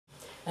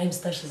I'm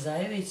Stasa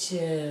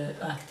Zajovic,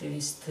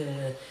 activist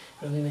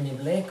from Women in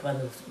Black, one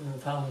of the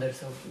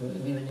founders of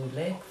Women in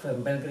Black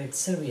from Belgrade,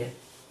 Serbia.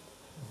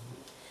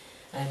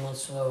 I'm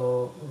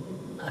also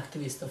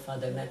activist of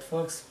other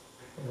networks,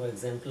 for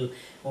example,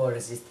 War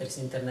Resisters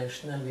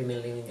International,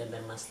 Women Living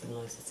Under Muslim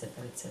Laws,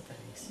 etc., etc.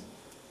 Yes.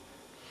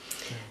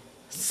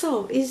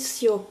 So,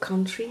 is your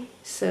country,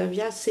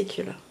 Serbia,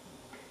 secular?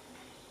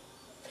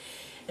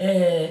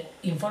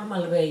 In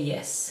formal way,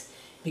 yes,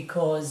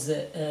 because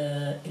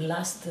in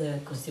last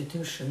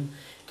constitution,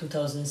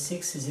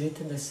 2006, is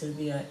written that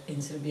in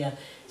Serbia,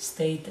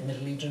 state and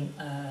religion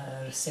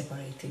are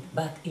separated.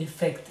 But in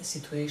fact, the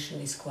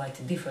situation is quite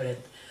different.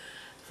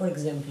 For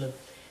example,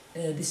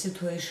 the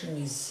situation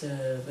is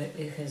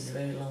it has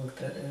very long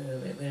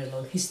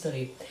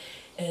history.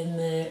 And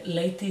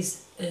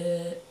latest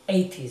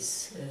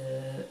 80s,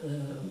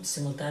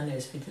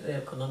 simultaneous with the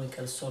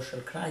economical social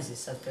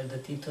crisis after the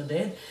Tito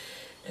death,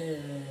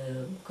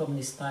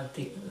 Communist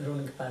Party,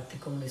 ruling party,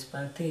 Communist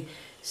Party,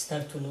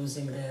 start to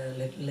losing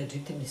the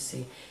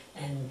legitimacy,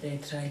 and they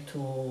try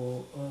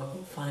to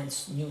find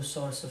new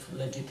source of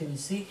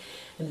legitimacy.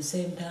 At the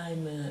same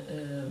time,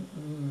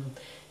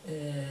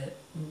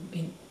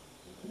 in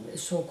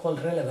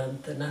so-called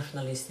relevant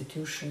national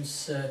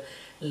institutions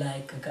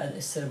like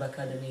Serb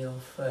Academy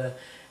of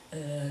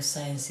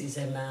Sciences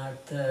and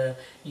Art,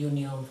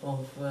 Union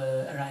of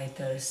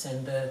Writers,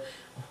 and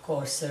of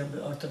course Serb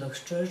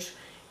Orthodox Church,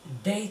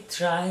 they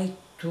try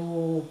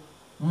to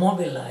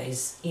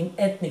mobilize in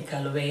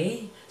ethnical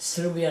way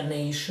Serbian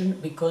nation,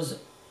 because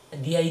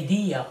the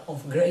idea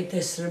of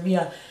Greater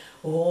Serbia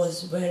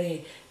was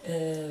very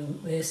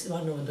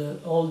one of the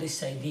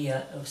oldest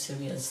idea of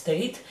Serbian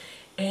state,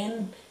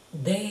 and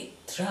they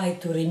try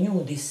to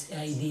renew this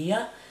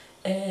idea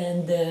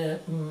and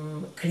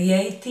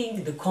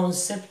creating the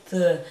concept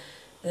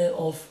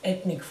of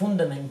ethnic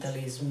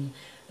fundamentalism.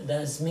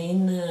 Does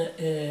mean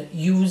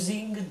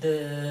using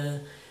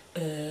the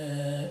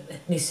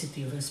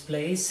ethnicity first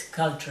place,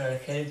 cultural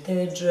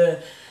heritage,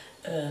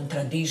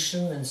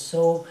 tradition, and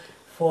so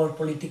for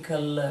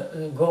political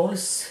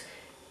goals.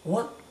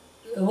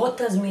 What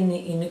does mean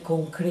in a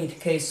concrete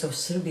case of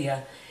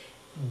Serbia?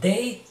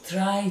 They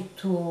try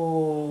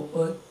to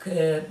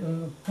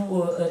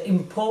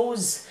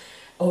impose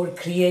or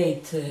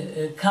create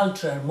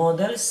cultural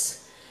models,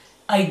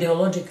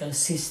 ideological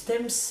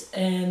systems,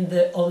 and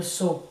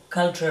also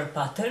cultural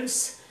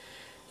patterns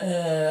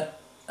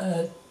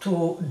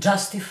to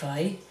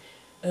justify,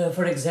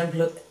 for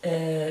example,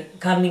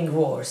 coming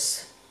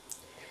wars.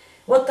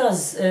 What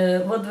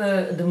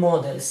were the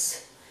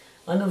models?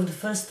 One of the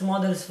first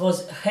models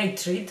was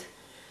hatred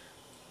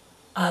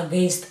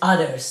against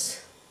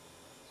others.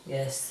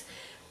 Yes,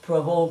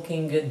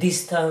 provoking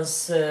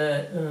distance,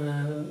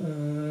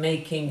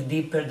 making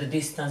deeper the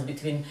distance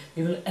between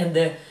people,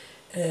 and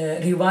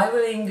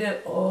reviving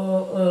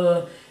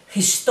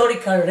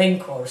historical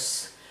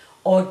rancors,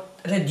 or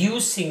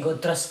reducing or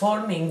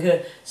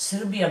transforming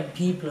Serbian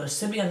people or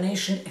Serbian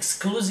nation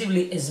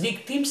exclusively as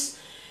victims.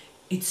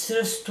 It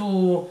serves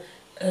to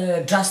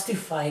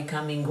justify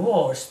coming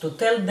wars, to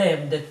tell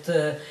them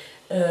that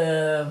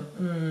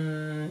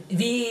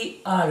we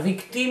are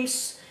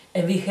victims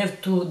and we have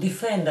to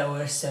defend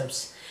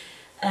ourselves.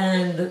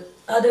 And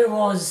other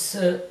was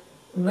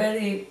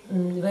very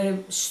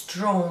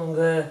strong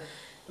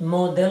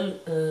model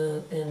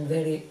and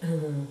very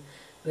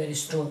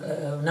strong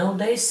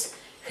nowadays,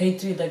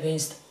 hatred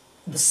against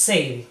the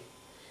same.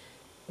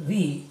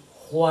 We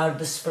who are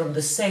from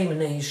the same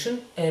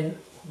nation and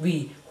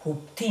we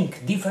who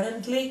think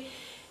differently,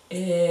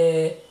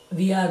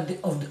 we are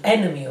the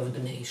enemy of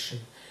the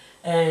nation.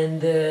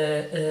 And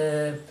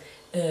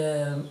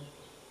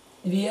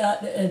we are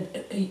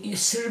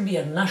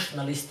Serbian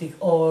nationalistic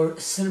or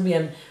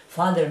Serbian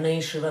father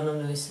nation,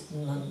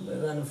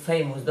 one of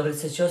famous,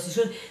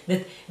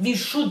 that we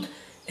should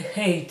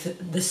hate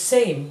the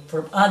same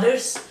from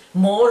others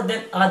more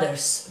than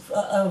others,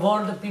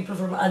 more the people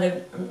from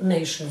other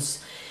nations,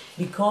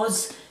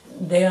 because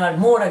they are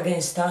more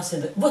against us.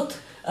 And what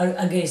are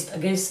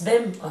against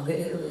them,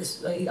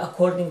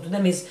 according to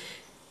them, is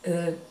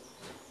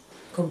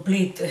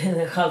complete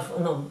half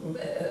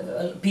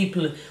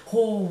people who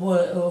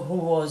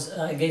was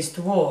against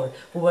war,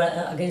 who were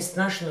against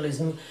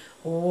nationalism,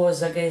 who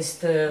was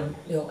against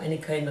any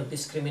kind of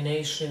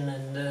discrimination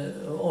and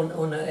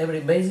on every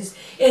basis,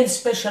 and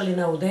especially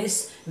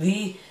nowadays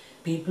we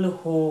people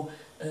who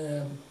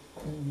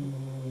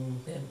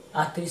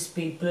atheist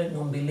people,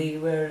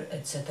 non-believer,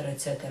 etc.,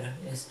 etc.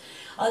 Yes,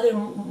 other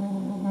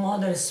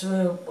models,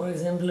 for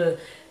example,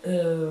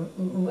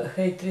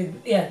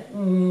 hatred,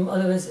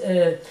 otherwise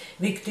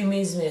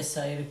victimism. Yes,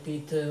 I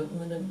repeat.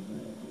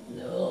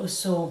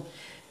 Also,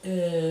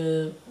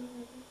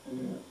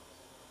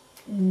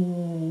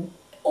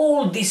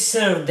 all this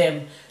serve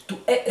them to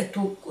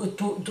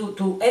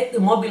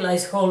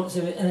mobilize whole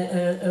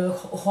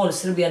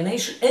Serbian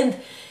nation, and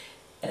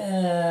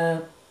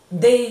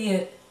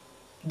they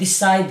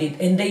decided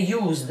and they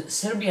used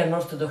Serbian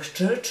Orthodox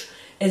Church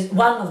as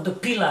one of the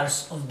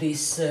pillars of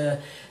this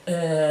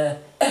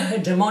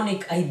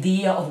hegemonic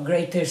idea of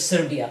Greater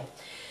Serbia.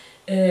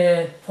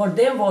 For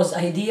them was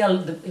ideal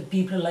the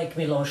people like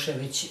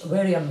Milosevic,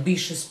 very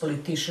ambitious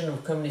politician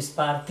of Communist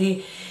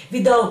Party,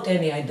 without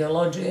any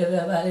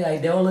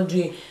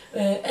ideology,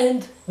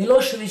 and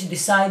Milosevic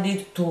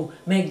decided to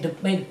make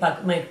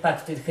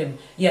pact with him.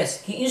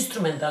 Yes, he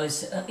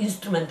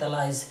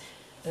instrumentalized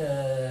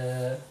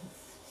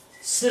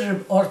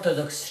Serb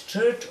Orthodox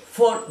Church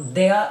for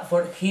their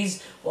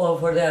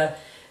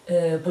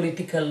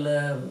political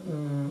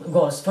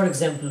goals. For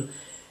example,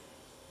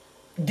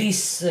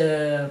 this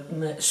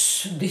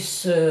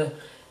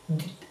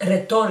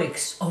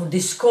rhetorics of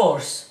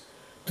discourse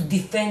to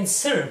defend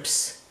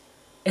Serbs,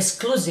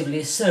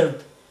 exclusively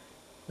served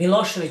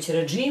Milosevic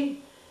regime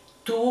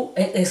to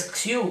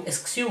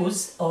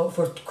excuse or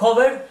for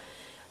cover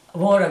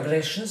war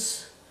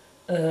aggressions,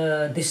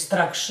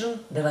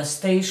 destruction,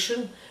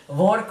 devastation,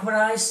 war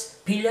crimes,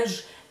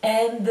 pillage,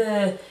 and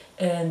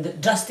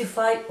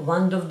justify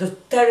one of the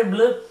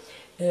terrible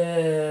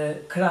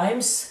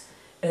crimes.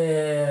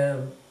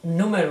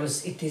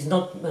 Numerous, it is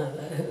not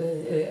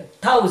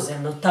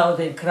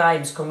thousand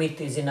crimes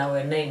committed in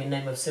our name, in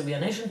name of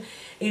Serbian nation.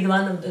 And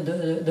one of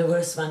the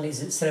worst one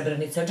is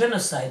Srebrenica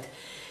genocide.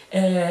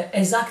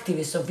 As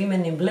activist of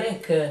Women in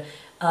Black,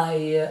 I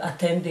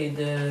attended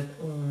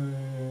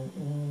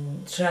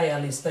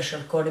trial in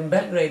special court in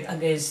Belgrade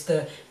against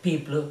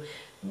people.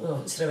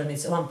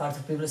 Srebrenica, one part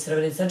of people,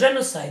 Srebrenica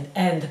genocide,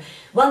 and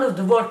one of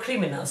the war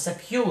criminals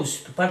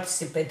accused to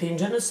participate in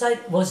genocide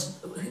was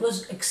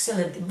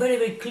excellent, very,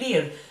 very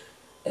clear,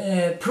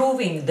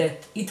 proving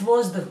that it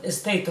was the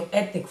state of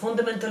ethnic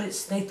fundamentalist,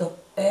 state of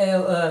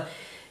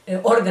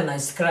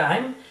organized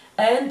crime,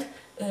 and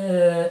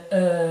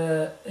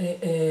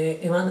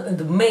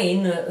the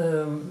main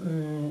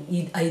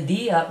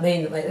idea,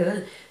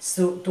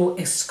 to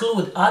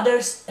exclude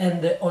others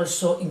and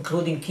also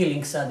including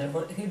killing others.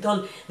 He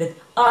told that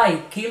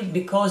I killed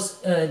because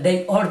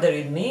they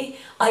ordered me,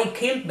 I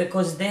killed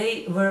because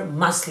they were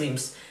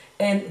Muslims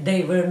and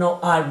they were not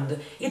armed.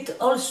 It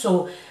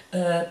also,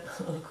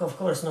 of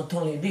course, not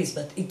only this,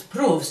 but it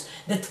proves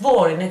that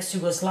war in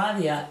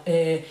ex-Yugoslavia,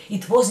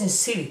 it wasn't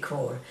civic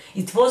war,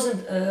 it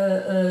wasn't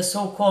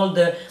so-called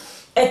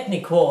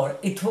ethnic war,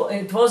 it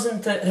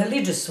wasn't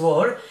religious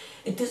war.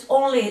 It is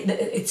only,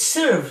 it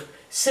served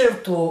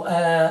to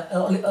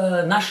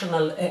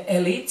national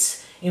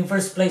elites, in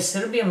first place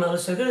Serbia, but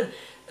also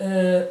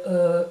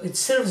it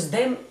serves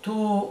them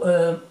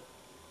to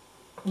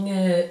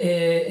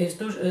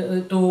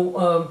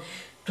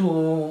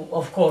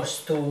of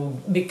course, to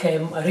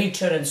become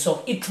richer, and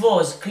so it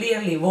was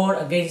clearly war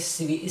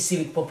against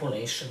civic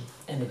population.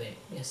 Anyway,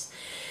 yes.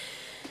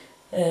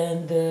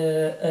 And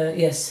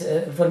yes,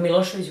 for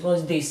Milosevic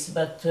was this,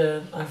 but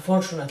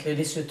unfortunately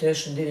this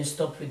situation didn't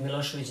stop with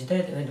Milosevic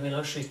death, and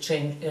Milosevic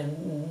changed,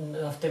 and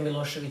after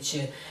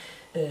Milosevic,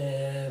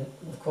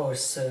 of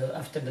course,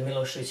 after the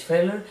Milosevic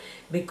failure,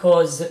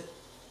 because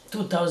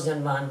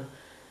 2001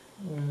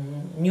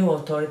 new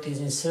authorities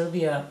in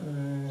Serbia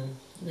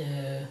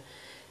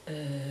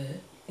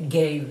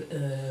gave,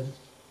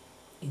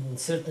 in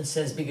certain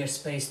sense, bigger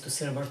space to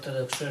Serb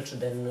Orthodox Church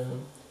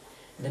than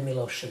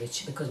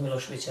Milosevic, because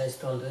Milosevic has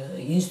told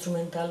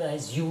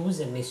instrumentalize,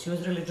 use and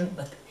misuse religion,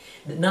 but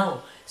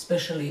now,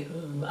 especially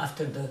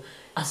after the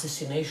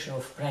assassination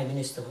of Prime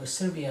Minister of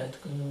Serbia,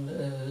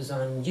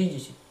 Zoran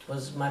Đinđić, it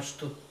was March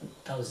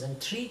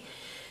 2003,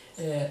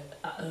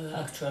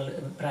 actual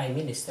Prime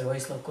Minister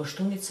Vojislav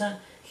Koštunica,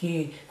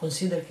 he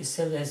considered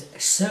himself as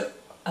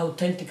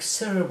authentic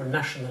Serb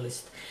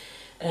nationalist,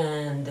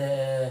 and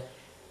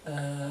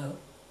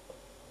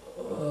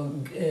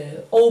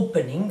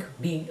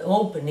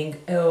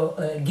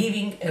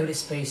giving every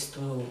space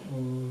to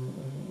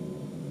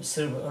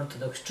Serb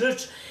Orthodox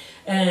Church,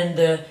 and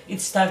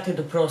it started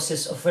the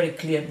process of very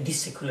clear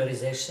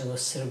desecularization of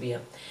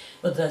Serbia.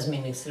 What does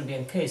mean in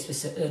Serbian case?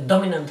 With a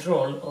dominant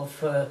role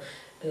of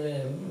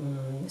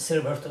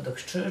Serb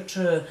Orthodox Church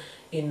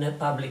in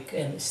public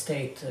and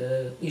state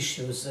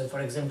issues.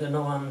 For example,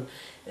 no one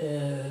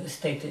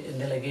state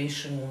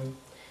delegation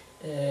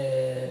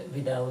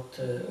without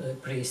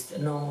priest,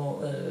 no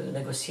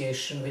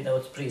negotiation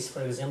without priest.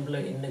 For example,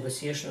 in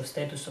negotiation of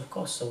status of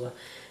Kosovo,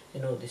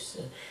 you know this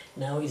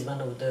now is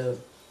one of the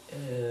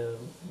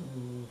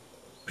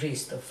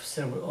priest of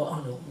Serb,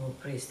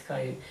 priest,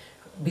 high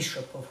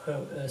bishop of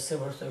her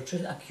Serb Orthodox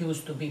Church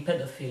accused to be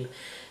pedophile,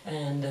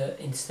 and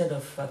instead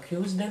of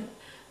accuse them,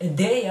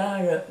 they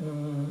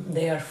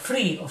are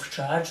free of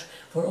charge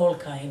for all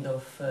kind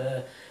of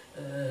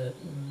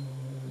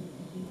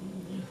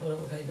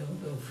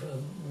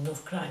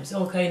of crimes,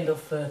 all kind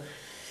of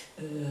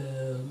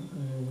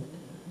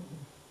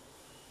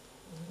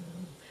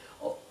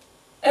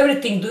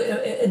everything.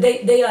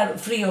 They are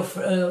free of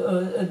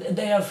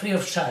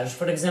charge.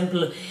 For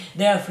example,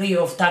 they are free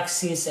of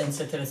taxes,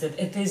 etc.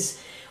 It is,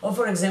 or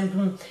for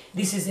example,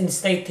 this is in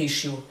state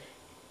issue.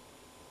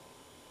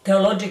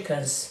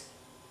 Theologians,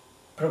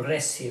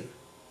 progressive,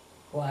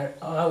 who are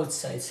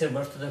outside Serb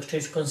Orthodox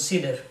Church,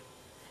 consider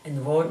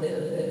and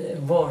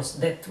warns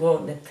that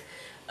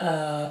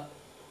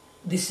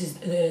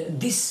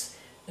this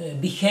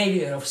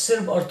behavior of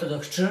Serb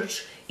Orthodox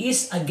Church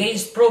is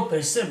against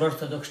proper Serb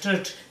Orthodox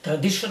Church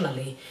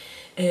traditionally,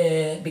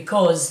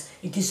 because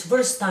it is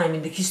first time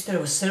in the history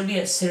of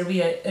Serbia,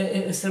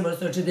 Serb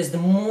Orthodox Church is the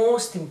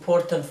most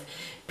important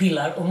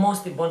pillar or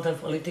most important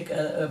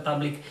political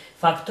public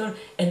factor,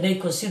 and they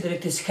consider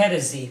it as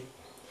heresy,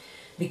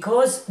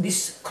 because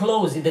this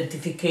close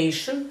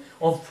identification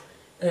of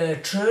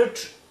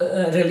church,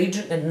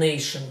 religion and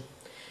nation.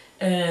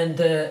 And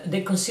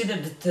they consider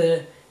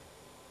that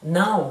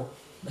now,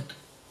 but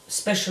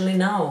especially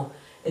now,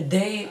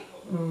 they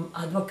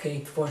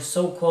advocate for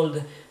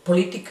so-called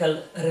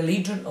political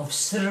religion of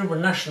Serb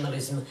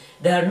nationalism.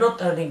 They are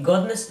not only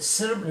godness,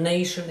 Serb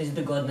nation is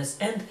the godness,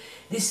 and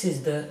this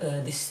is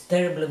this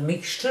terrible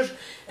mixture.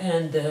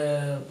 And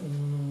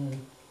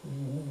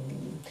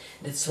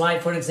that's why,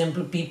 for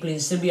example, people in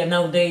Serbia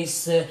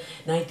nowadays,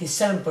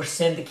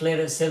 97% declare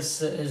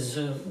themselves as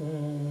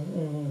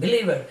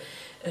believer.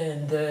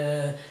 And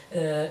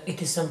it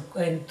is some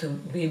kind to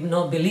be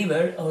not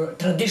believer, or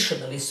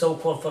traditionally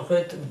so-called, for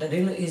that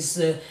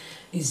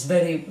is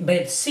very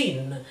bad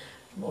sin.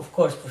 Of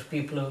course, for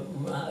people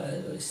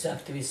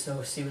activists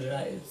of civil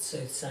rights,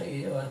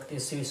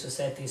 active civil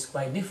society is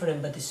quite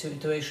different, but the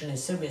situation in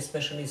Serbia,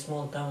 especially in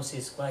small towns,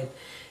 is quite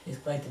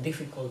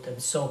difficult.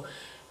 And so,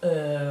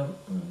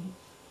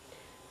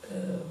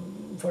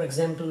 for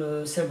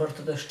example, Serb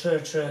Orthodox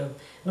Church,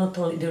 not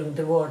only during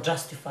the war,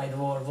 justified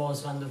war,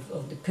 was one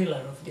of the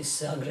pillar of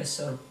this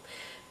aggressor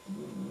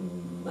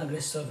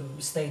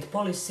state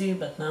policy,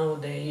 but now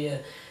they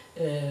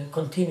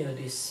continue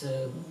this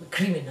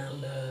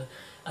criminal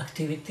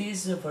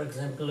activities, for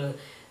example,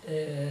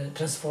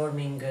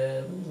 transforming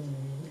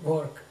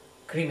war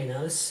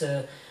criminals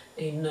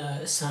in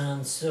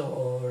saints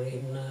or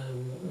in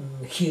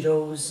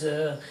heroes,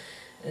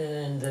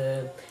 and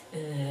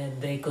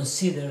they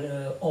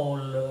consider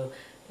all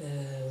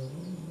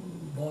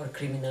war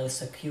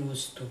criminals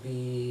accused to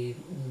be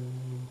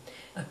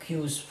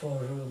accused for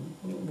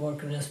war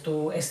criminals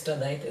to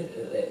extradite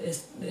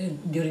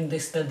during the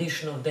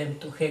extradition of them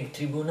to Hague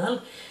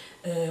Tribunal.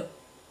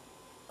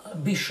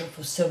 Bishop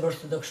of Serb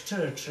Orthodox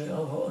Church,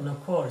 and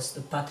of course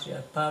the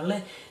Patriarch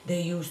Pavle,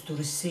 they used to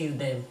receive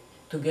them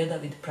together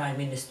with Prime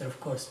Minister. Of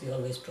course, we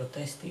always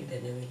protested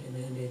and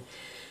everything.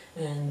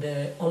 And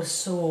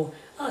also,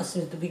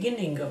 since the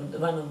beginning of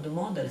one of the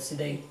models,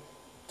 they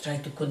try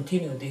to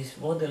continue this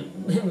model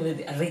with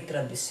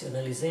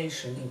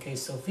retraditionalization in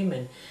case of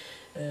women,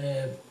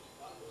 to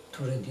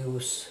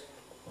reduce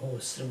all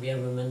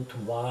Serbian women to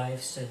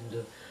wives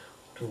and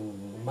to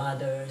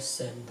mothers,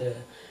 and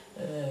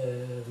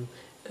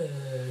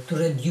to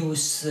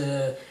reduce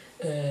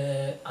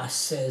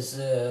us as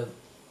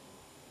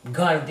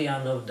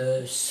guardian of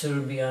the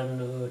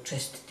Serbian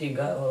chastity,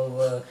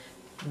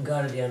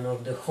 guardian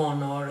of the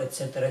honor,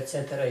 etc.,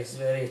 etc. It's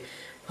very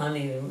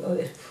funny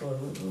for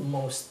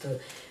most,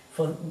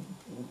 for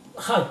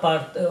half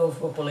part of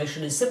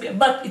population in Serbia.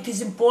 But it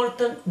is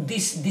important,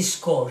 this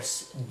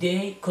discourse.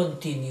 They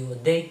continue.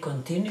 If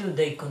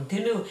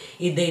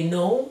they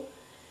know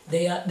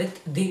they are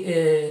that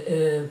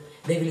they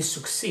will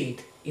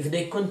succeed. If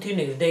they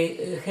continue, if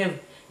they have,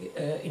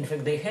 in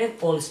fact, they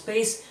have all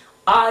space.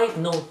 I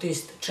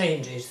noticed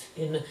changes,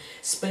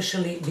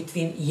 especially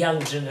between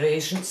young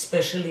generations,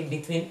 especially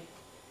between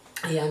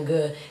young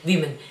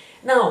women.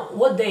 Now,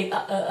 what they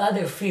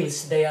other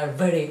fields they are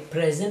very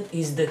present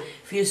is the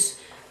fields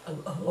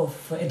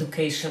of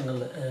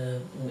educational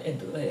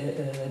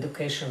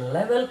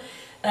level,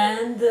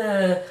 and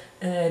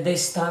they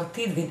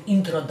started with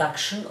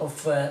introduction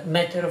of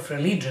matter of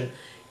religion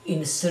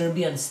in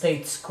Serbian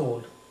state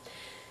school,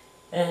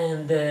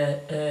 and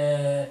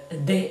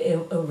they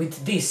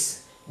with this.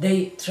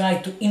 They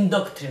try to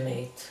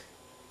indoctrinate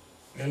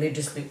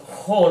religiously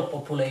whole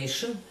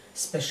population,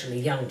 especially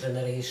young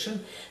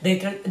generation. They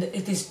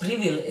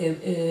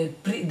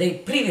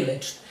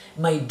privileged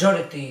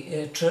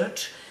majority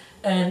church,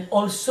 and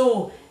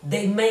also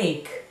they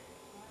make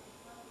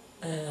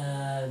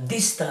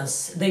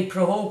distance. They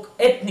provoke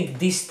ethnic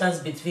distance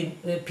between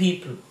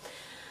people,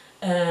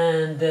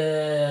 and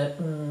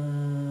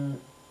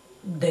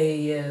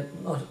they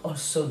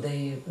also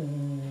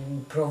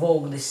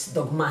provoke this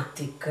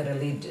dogmatic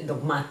religion,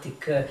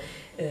 dogmatic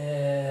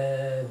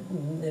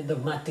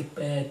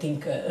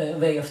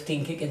way of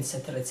thinking,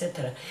 etc.,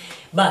 etc.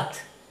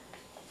 But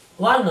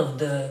one of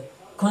the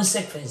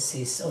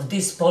consequences of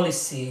this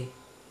policy,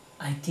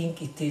 I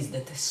think it is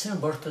that the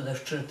Serb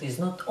Orthodox Church is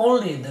not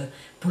only the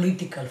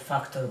political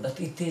factor, but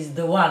it is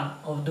the one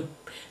of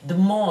the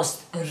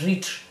most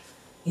rich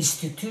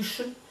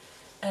institution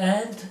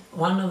and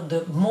one of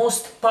the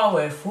most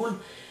powerful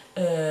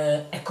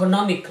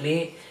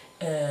economically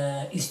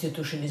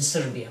institution in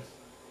Serbia.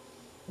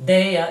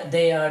 They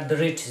are the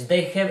richest.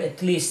 They have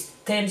at least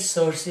 10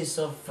 sources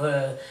of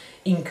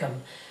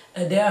income.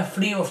 They are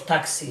free of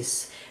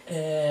taxes.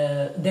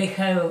 They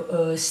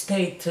have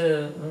state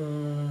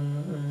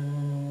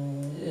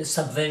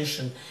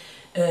subvention,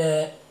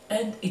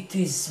 and it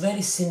is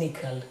very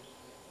cynical.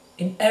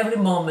 In every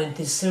moment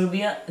in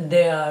Serbia,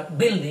 they are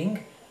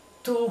building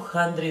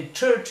 200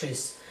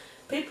 churches.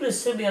 People in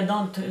Serbia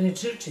don't need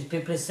churches,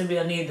 people in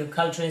Serbia need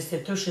cultural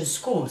institutions,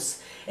 schools.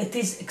 It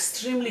is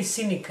extremely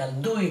cynical.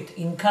 Do it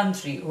in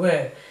country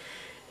where,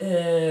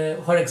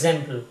 for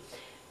example,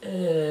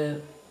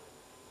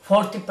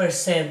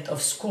 40%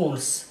 of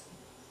schools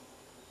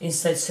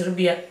inside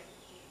Serbia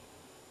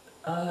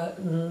are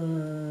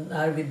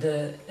with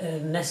the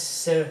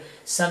necessary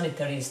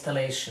sanitary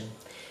installation.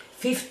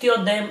 50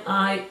 of them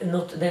are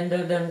not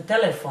then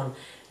telephone.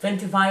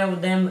 25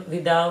 of them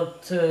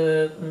without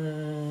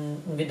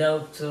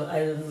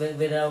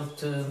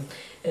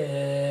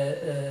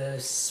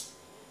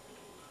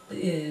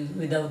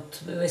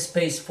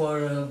space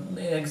for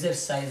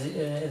exercise,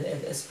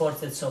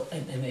 sports and so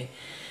anyway,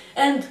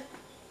 and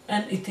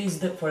it is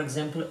the, for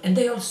example, and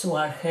they also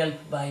are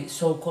helped by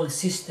so-called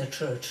sister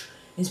church.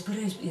 In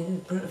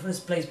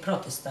first place,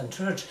 Protestant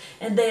church,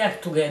 and they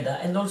act together,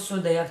 and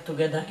also they act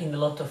together in a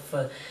lot of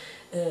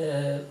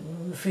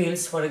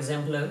fields, for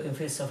example, in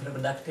fields of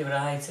reproductive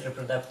rights,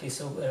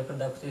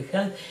 reproductive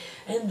health,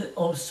 and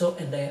also,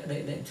 and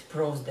it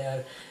proves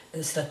their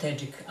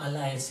strategic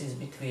alliances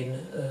between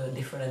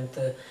different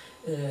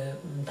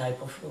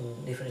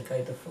different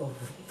kind of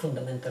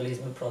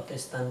fundamentalism,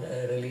 Protestant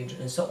religion,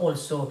 and so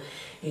also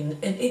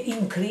it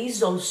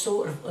increase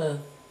also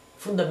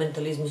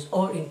fundamentalism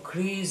or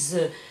increase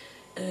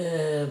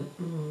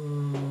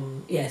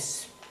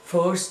yes,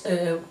 force,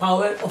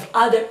 power of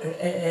other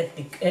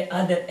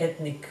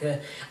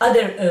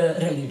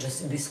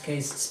religions, in this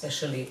case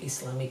especially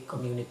Islamic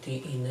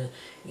community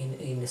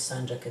in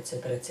Sanjak,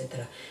 etc.,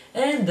 etc.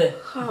 And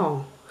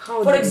how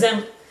for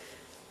example,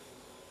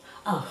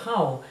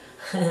 how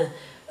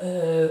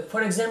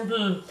for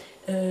example,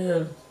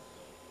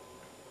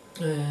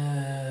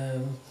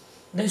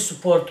 they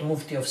support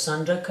Mufti of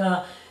Sanjak.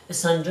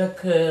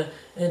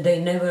 They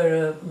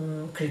never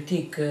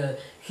critique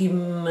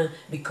him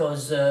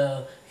because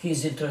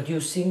he's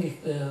introducing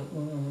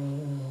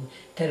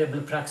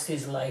terrible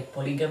practices like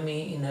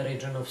polygamy in the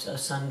region of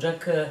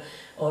Sanjak,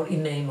 or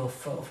in name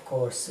of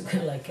course,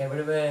 like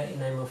everywhere, in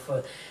name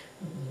of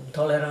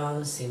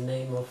tolerance, in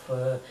name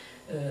of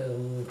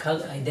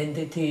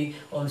identity,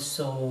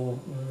 also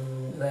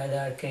where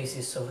there are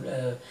cases of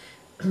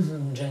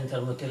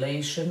genital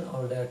mutilation,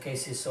 or there are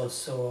cases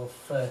also of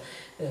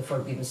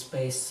forbidden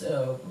space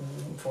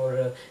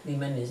for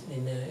women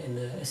in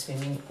a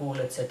swimming pool,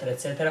 etc.,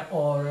 etc.,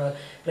 or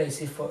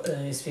places for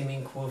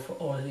swimming pool for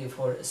only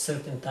for a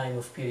certain time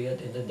of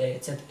period in the day,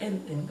 etc.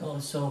 And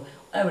also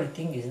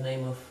everything is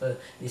name of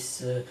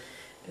this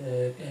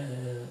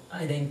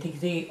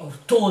identity of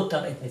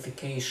total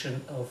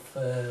ethnification of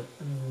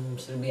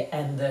Serbia,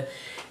 and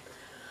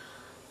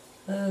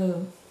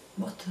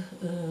but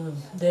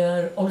they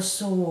are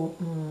also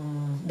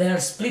they are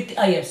split.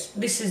 Yes,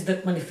 this is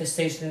the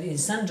manifestation in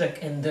Sanjak,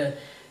 and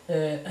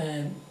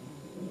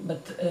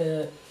but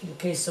in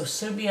case of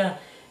Serbia,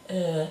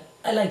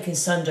 I like in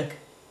Sanjak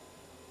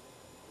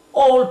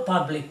all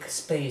public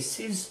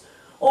spaces,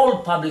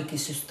 all public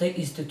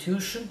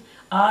institutions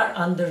are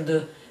under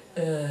the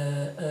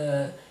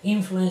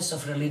influence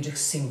of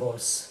religious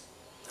symbols.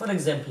 For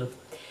example,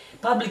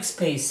 public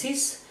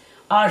spaces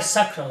are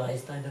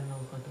sacralized. I don't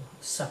know how to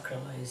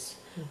sacralize.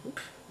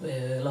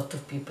 A lot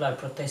of people are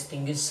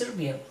protesting in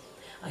Serbia.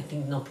 I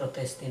think no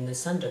protest in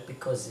Sanjak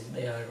because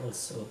they are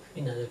also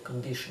in other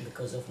condition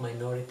because of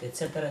minority,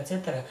 etc.,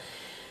 etc.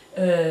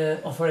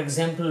 Or for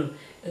example,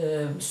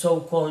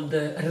 so-called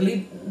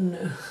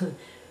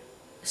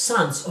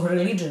sons or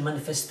religion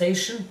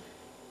manifestation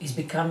is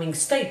becoming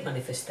state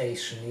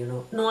manifestation, you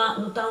know.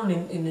 Not only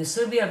in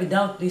Serbia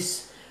without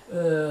this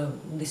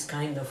this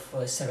kind of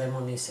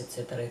ceremonies,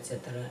 etc.,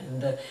 etc.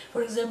 And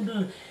for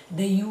example,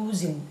 they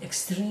use in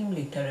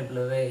extremely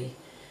terrible way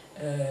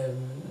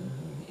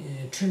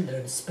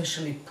children,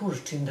 especially poor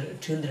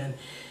children,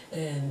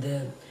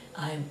 and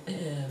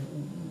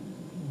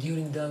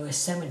during the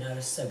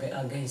seminars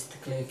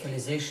against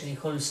clericalization in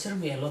whole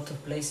Serbia, a lot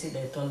of places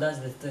they told us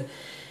that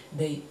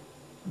they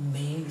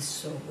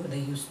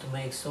used to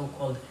make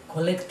so-called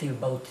collective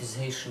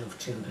bautization of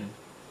children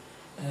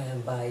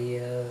by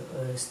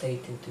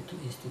state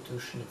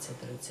institution,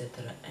 etc.,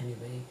 etc.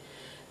 Anyway,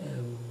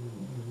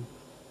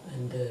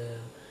 and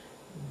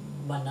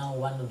but now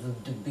one of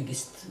the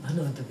biggest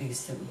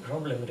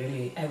problem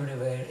really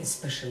everywhere,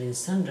 especially in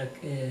Sanjak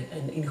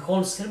and in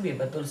whole Serbia,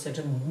 but also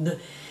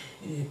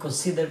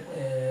consider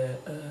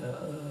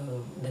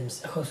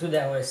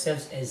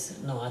ourselves as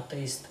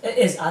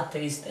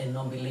atheists and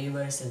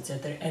non-believers,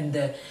 etc.,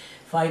 and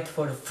fight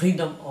for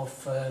freedom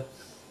of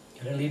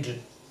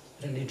religion.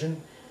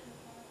 Religion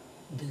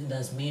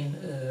does mean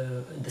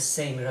the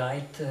same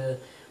right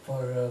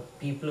for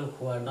people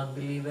who are not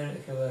believer,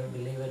 who are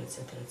believer,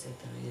 etc., etc.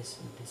 Yes,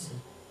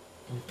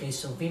 in the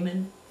case of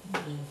women,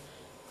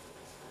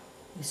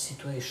 the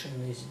situation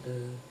is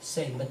the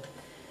same, but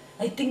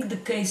I think the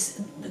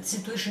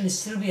situation in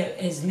Serbia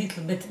is a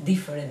little bit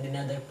different in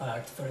other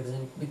parts, for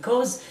example,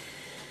 because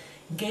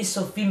in case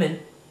of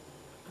women,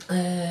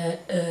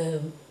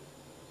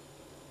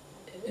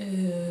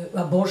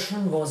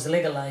 abortion was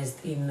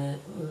legalized in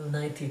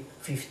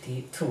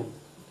 1952.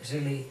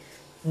 Really,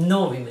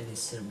 no women in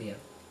Serbia.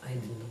 I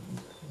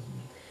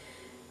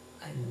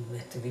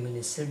met women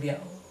in Serbia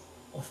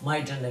of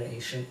my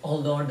generation,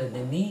 older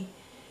than me,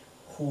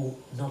 who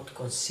not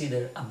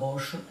consider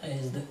abortion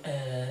as the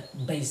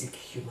basic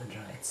human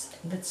rights.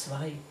 And that's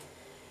why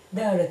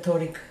their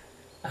rhetoric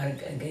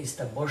against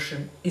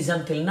abortion is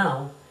until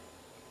now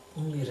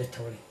only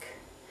rhetoric.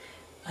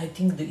 I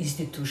think the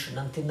institution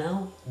until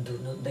now do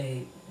not,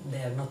 they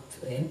are not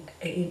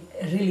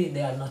really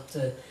they are not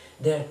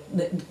they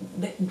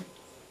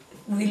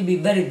will be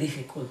very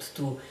difficult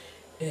to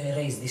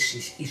raise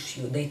this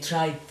issue. They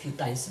tried a few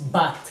times,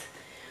 but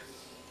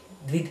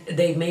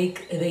they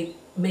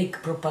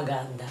make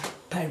propaganda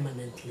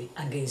permanently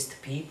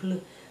against people,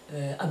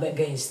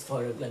 against,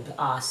 for example,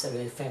 us,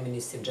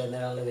 feminists in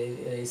general,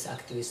 as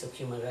activists of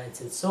human rights,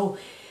 and so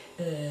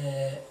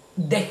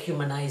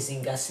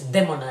dehumanizing us,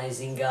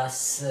 demonizing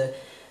us,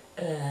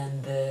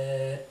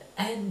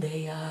 and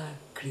they are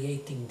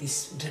creating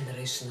this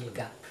generational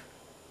gap.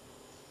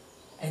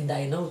 And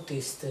I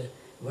noticed,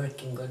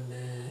 working on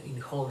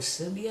in whole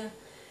Serbia,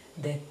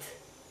 that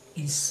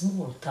in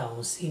small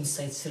towns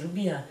inside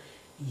Serbia,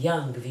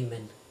 young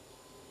women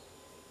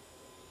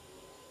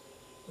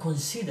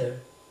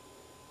consider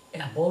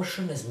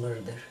abortion as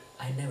murder.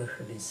 I never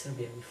heard in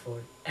Serbia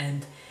before,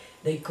 and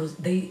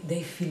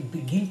they feel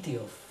guilty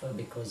of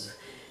because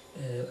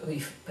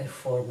if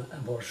perform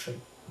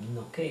abortion.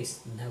 No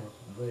case, never.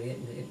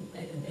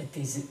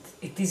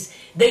 It is.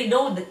 They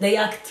know that they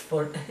act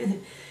for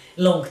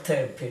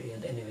long-term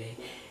period anyway,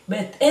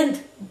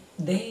 and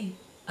they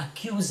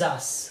accuse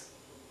us,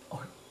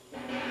 or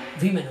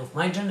women of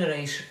my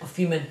generation, of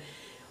women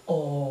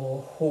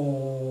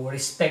who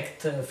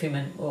respect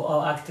women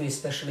or activists,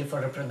 especially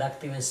for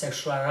reproductive and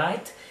sexual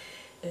rights,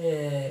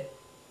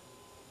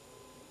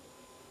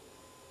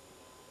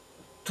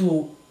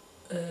 to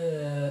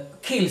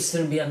kill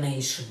Serbian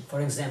nation,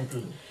 for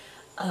example,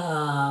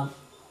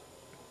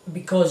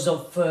 because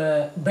of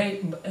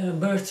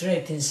birth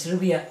rate in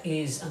Serbia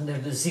is under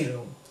the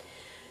zero,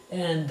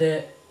 and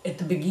at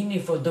the beginning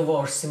of the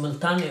war,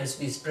 simultaneous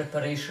with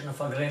preparation of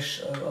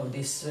aggression of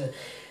this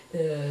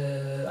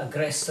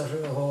aggressor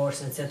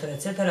wars,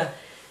 etc.,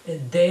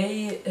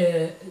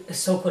 they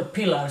so-called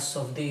pillars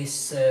of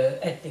this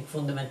ethnic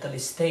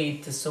fundamentalist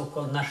state,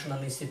 so-called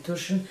national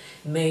institution,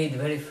 made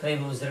very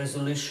famous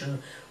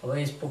resolution of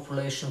its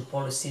population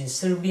policy in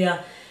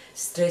Serbia,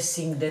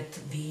 stressing that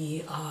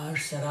we are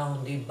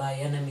surrounded by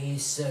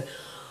enemies,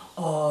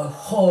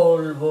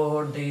 whole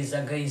world is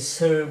against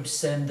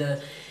Serbs, and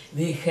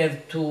we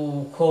have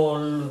to call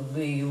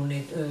the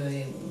unit,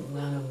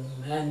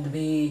 and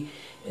we,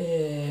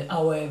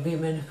 our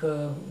women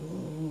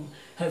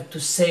have to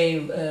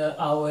save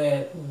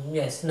our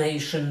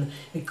nation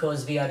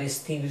because we are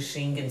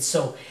extinguishing, and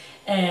so,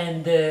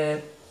 and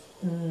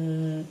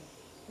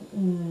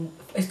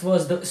it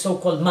was the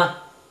so-called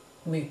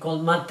we call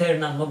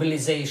maternal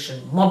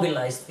mobilization,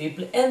 mobilized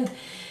people, and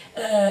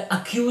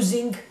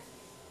accusing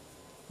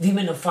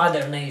women of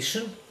other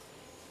nation,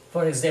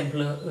 for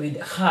example, with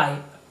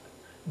high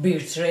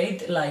birth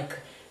rate, like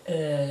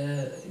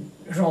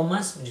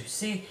Romas, which you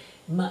see,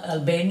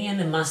 Albanian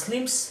and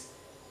Muslims,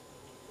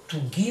 to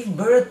give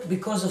birth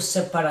because of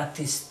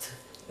separatist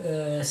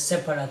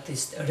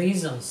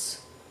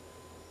reasons.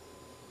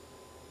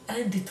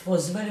 And it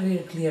was very, very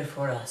clear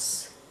for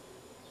us,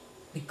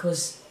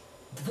 because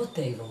what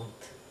they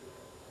want,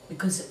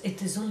 because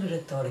it is only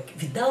rhetoric,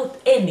 without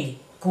any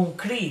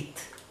concrete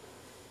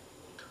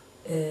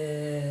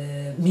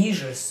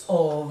measures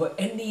or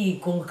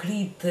any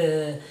concrete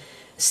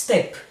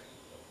step.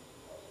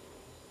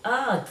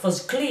 It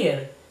was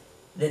clear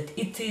that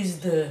it is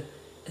the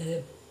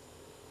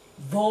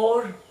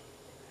war,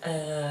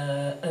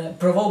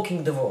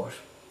 provoking the war,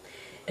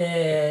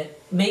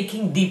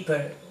 making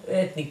deeper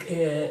ethnic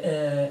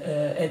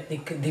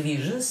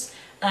divisions,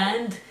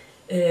 and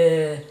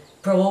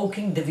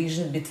provoking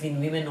division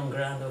between women on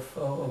ground of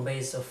on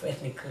base of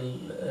ethnic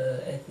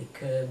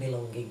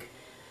belonging.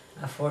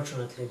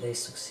 Unfortunately, they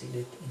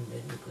succeeded in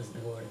that, because the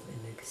war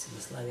in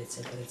Yugoslavia,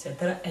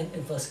 etc., and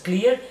it was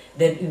clear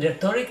that in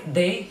rhetoric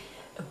they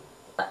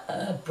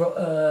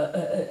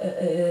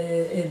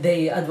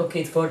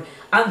advocate for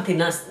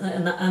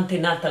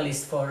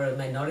anti-natalist for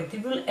minority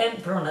people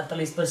and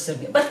pro-natalist for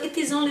Serbia. But it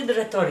is only the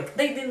rhetoric.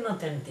 They did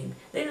not anything.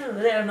 They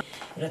are not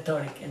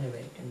rhetoric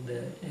anyway.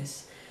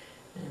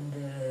 And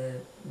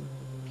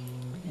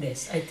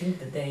yes, I think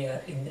that they are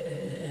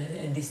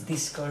in this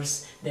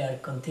discourse. They are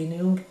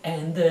continuing,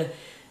 and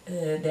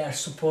they are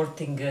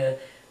supporting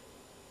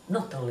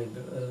not only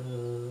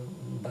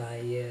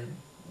by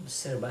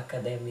Serb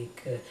Academy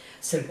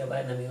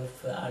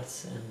of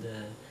Arts and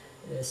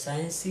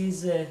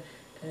Sciences,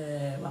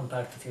 one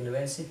part of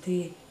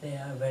university. They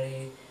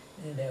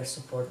are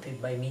supported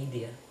by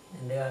media,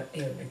 and they are.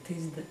 It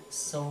is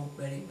so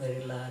very,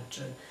 very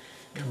large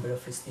number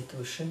of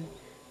institutions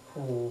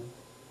who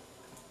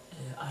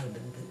are in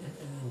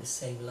the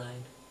same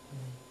line.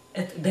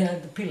 They are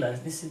the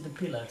pillars. This is the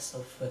pillars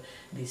of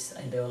this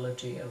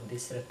ideology, of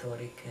this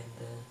rhetoric,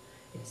 and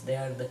yes, they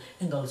are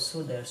and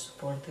also they are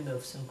supported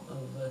of some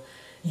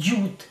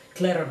youth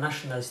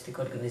clero-nationalistic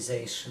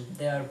organization.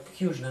 There are a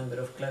huge number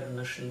of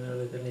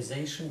clero-national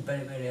organizations,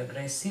 very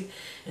aggressive,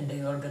 and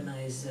they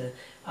organize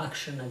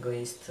action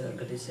against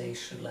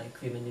organizations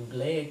like Women in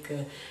Black,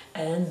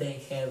 and they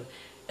have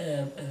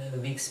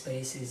big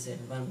spaces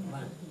and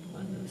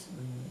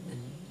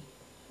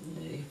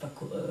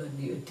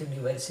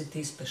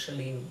university,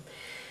 especially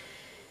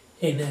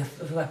in a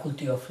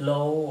faculty of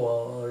law,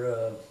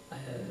 or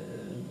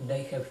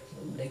they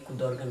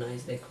could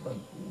organize, they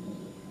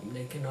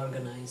can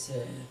organize,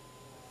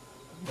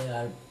 there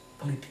are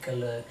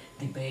political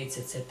debates,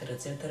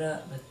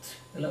 etc., but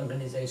an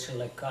organization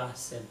like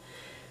us and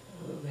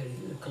very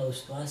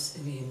close to us,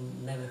 we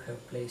never have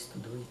a place to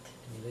do it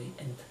anyway,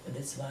 and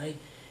that's why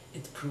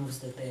it proves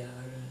that they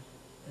are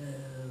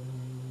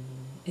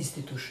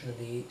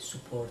institutionally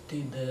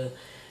supported,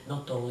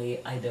 not only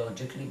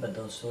ideologically but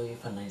also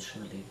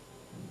financially.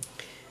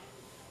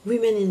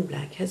 Women in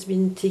Black has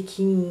been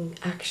taking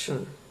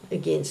action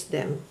against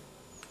them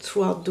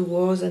throughout the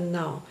wars and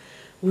now.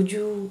 Would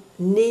you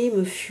name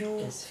a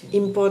few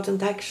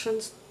important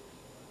actions?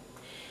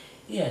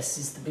 Yes,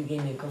 it's the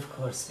beginning, of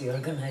course. We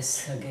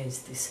organize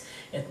against this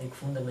ethnic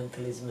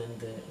fundamentalism,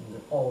 and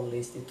all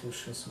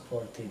institutions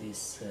supported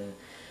this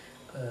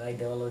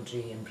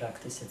ideology and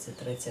practice,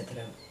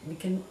 etc. We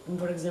can,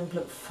 for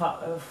example,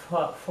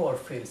 four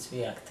fields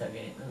we act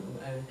again.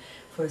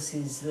 First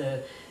is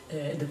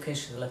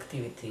educational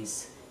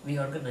activities. We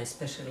organize,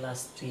 especially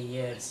last 3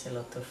 years, a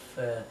lot of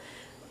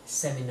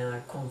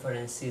seminar,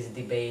 conferences,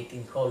 debate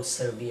in whole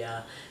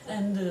Serbia,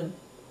 and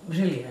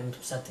really I'm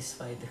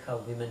satisfied how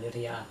women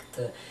react,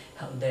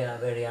 how they are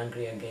very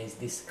angry against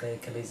this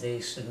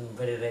clericalization,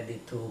 very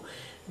ready to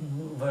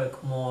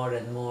work more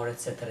and more,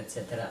 etc.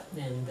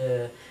 And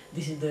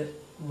this is the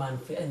one,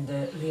 and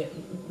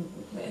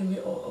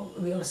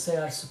we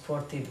also are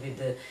supported with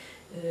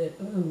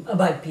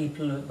by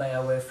people, by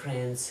our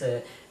friends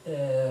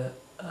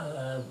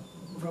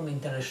from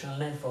international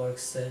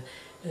networks.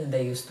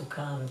 They used to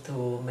come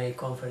to make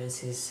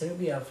conferences in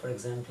Serbia, for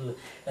example,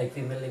 like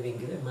women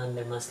living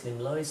under Muslim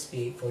laws.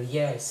 For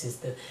years, since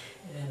the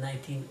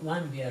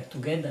 1991, we are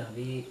together.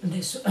 We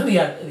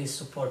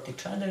support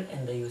each other,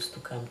 and they used to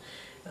come.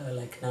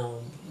 Like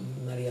now,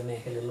 Marieme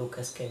Helie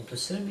Lucas came to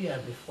Serbia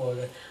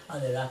before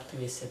other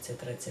activists,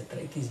 etc.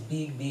 It is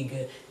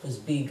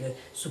big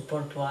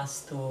support to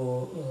us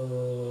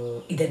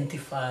to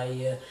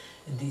identify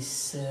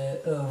this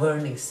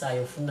warning side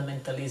of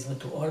fundamentalism,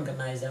 to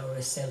organize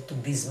ourselves, to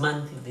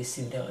dismantle this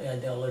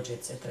ideology,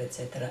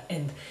 etc.,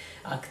 and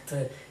act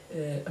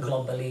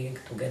globally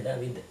together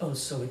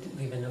also with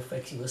women of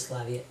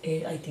ex-Yugoslavia.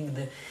 I think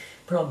the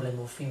problem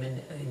of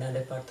women in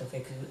other parts of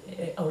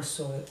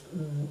also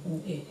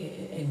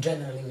in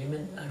generally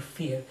women are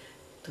fear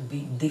to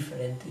be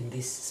different in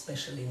this,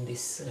 especially in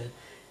this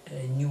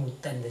new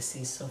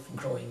tendencies of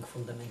growing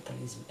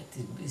fundamentalism.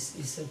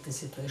 The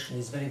situation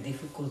is very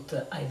difficult.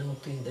 I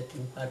noticed that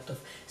in part of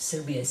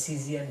Serbia it's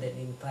easier than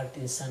in part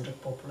in Sandžak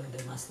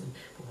populated Muslim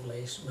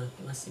population,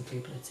 Muslim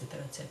people,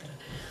 etc.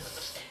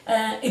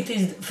 It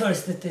is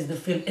the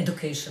field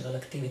educational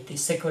activity,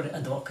 secular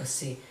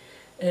advocacy.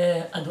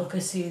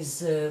 Advocacy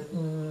is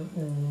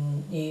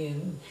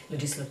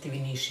legislative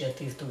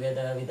initiative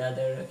together with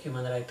other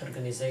human rights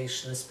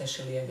organizations,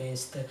 especially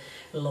against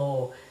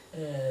law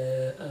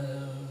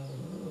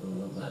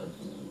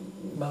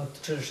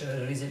about church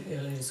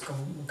religious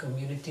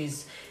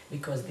communities,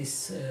 because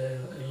this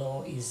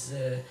law is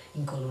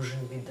in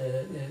collusion with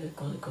the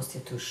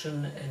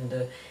constitution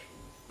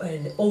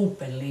and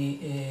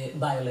openly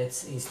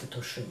violates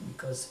institution,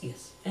 because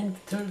yes. And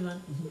third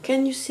one.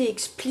 Can you say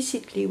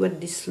explicitly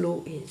what this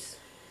law is?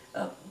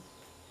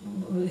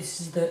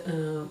 This is the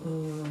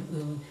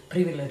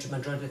privileged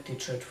majority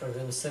church, for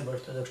example, Serb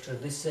Orthodox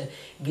Church. This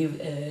give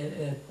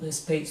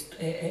space,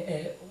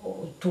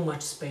 too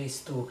much space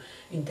to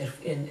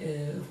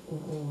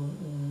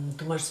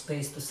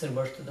Serb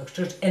Orthodox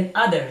Church and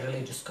other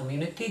religious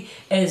community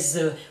as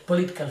a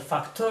political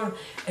factor,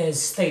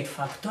 as state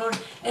factor,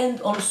 and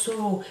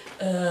also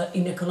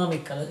in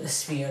economical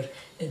sphere.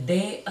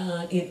 They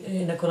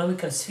in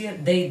economical sphere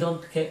they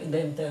don't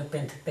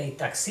pay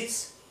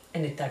taxes.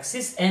 Any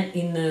taxes, and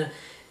in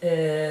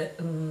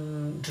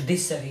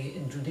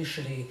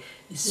judiciary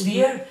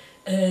sphere,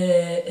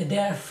 they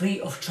are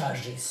free of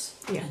charges.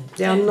 Yeah,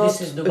 they are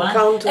not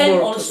accountable. And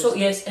also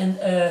yes, and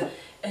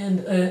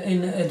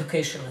in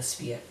educational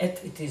sphere,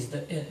 it is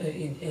the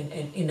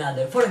in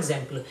other. For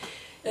example,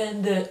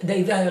 and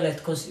they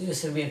violate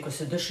Serbian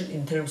constitution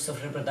in terms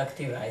of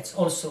reproductive rights.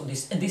 Also,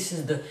 this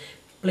is the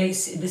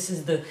place. This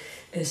is the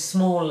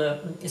small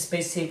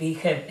space we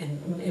have,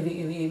 and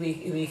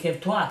we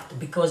have to act,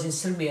 because in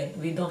Serbia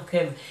we don't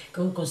have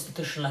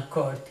constitutional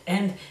court,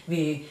 and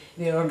we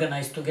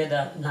organize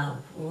together now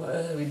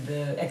with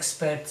the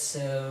experts,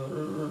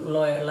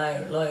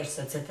 lawyers,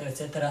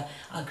 etc.,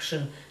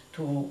 action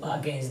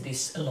against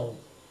this law.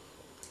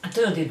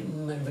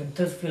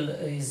 third field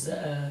is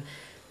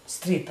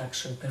street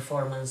action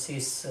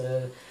performances.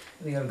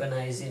 We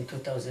organized in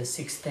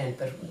 2006 10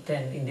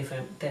 in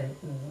different 10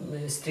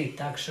 street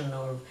action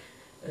or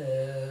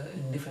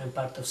in different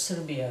parts of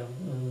Serbia.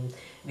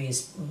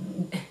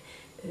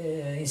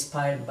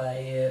 Inspired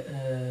by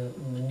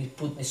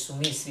Put Nisu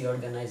Mis, we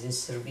organized in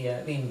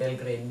Serbia, in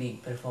Belgrade,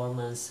 big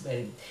performance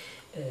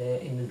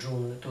in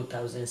June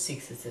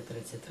 2006, etc.,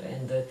 etc.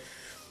 And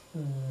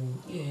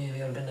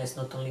we organized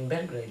not only in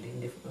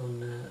Belgrade,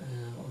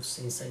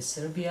 also inside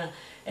Serbia,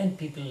 and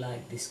people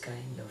like this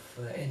kind of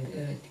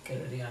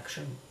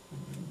reaction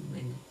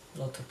in a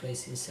lot of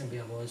places in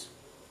Serbia was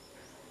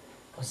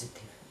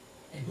positive.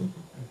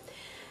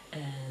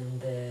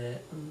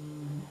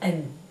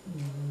 And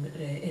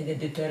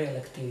editorial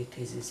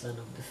activities is one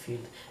of the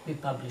field. We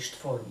published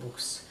 4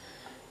 books.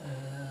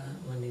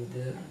 One is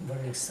the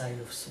Burning Side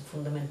of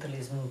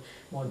Fundamentalism,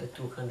 more than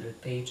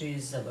 200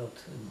 pages about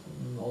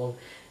all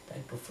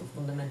type of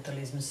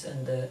fundamentalisms,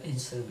 and in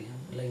Serbian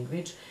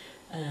language.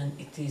 And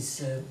it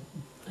is,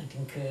 I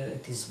think,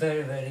 it is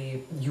very,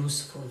 very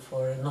useful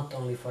for not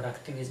only for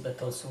activists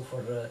but also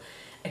for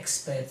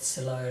experts,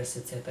 lawyers,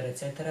 etc.,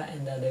 etc.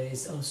 And there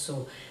is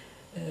also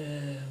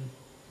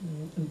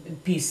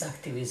peace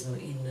activism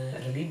in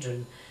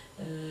religion.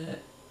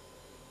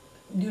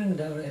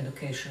 During our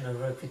educational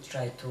work, we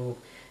try to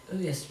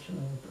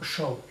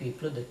show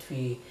people that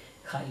we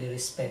highly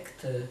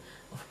respect,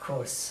 of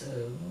course,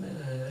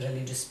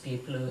 religious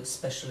people,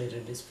 especially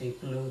religious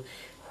people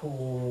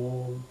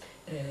who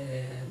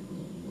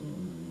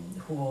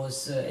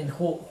was and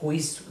who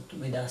is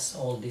with us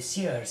all these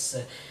years.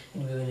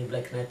 In Women in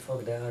Black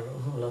Network, there are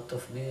a lot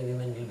of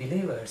women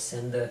believers,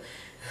 and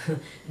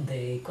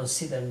they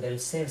consider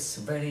themselves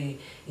very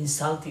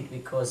insulted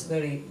because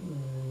very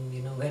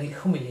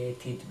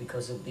humiliated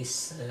because of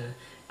this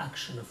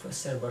action of a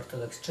Serb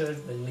Orthodox Church,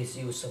 the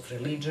misuse of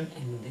religion.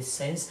 And in this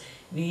sense,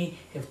 we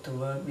have to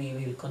work. We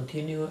will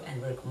continue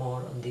and work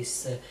more on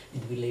this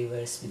with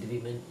believers, with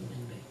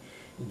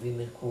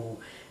women who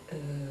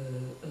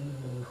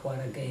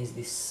are against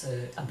this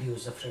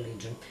abuse of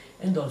religion,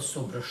 and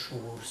also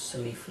brochures,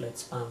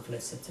 leaflets,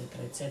 pamphlets,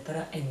 etc.,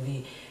 etc. And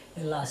the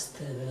last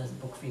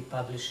book we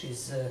publish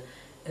is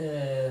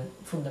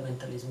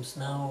Fundamentalisms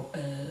Now,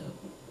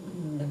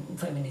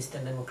 Feminist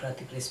and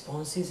Democratic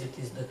Responses. It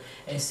is the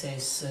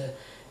essays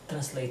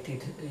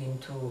translated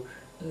into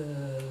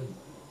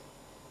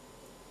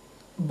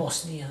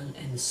Bosnian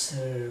and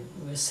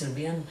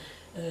Serbian,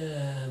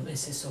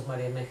 essays of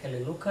Marieme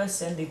Helie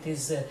Lucas, and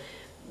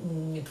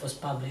it was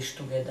published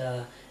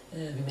together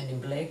Women in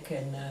Black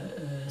and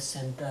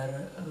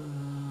Center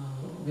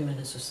Women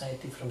and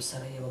Society from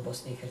Sarajevo,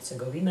 Bosnia and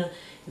Herzegovina.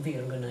 We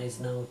organize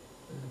now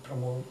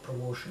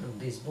promotion of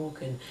this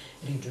book in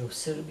region of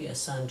Serbia,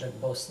 Sandžak,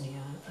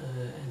 Bosnia,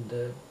 and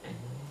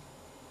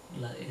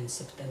in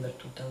September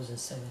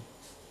 2007.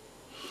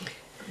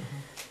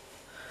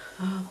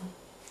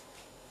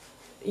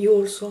 You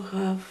also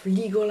have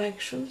legal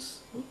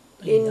actions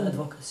in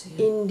advocacy.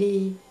 Yeah. In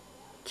the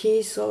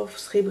case of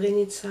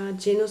Srebrenica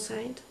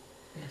genocide.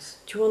 Yes.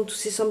 Do you want to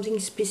say something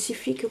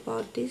specific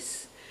about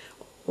this,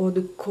 or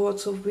the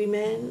courts of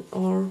women,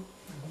 or?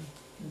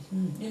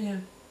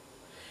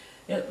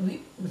 Yeah,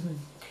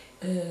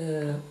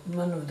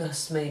 one of the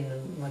main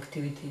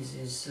activities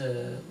is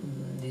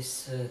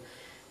this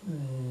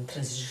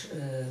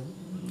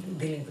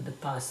dealing with the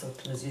past of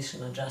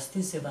transitional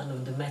justice. One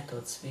of the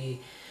methods we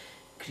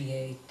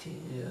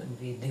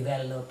we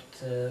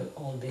developed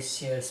all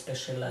this year,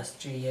 especially last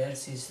 3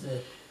 years, is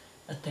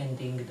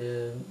attending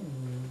the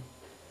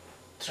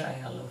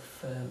trial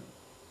of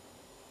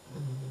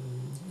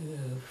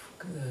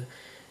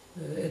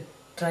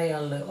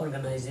trial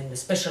organized in the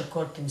special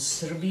court in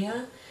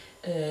Serbia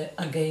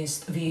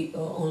against, we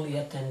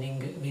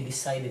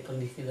decided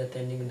politically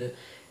attending the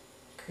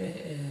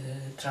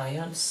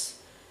trials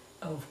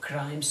of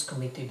crimes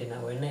committed in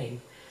our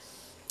name,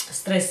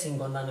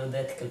 stressing on one of the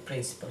ethical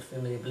principles,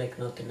 Women in Black,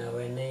 not in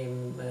our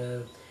name,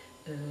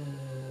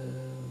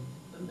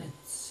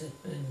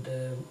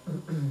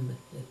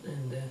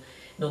 and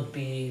not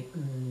be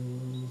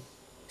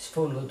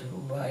followed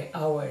by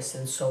ours,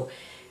 and so.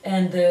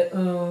 And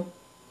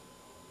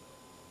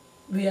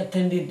we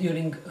attended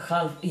during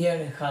year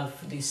and a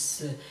half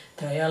this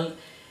trial,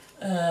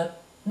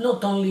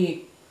 not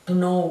only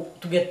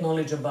to get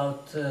knowledge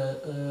about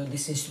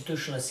this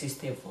institutional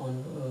system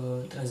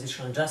on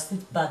transitional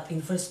justice, but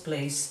in first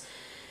place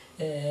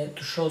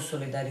to show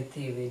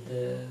solidarity with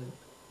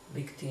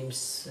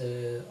victims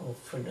of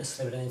the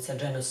Srebrenica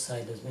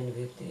genocide, as many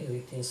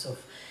victims of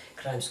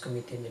crimes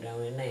committed in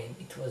our name.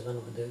 It was one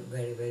of the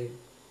very, very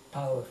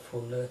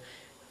powerful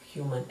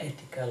human,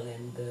 ethical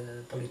and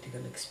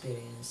political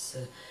experience,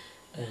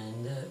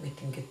 and we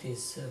think it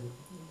is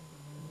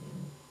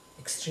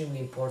extremely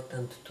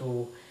important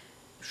to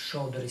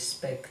show the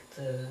respect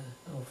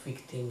of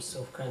victims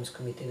of crimes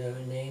committed in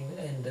our name,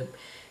 and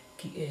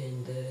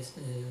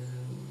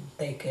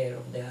take care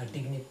of their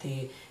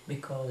dignity,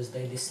 because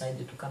they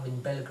decided to come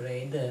in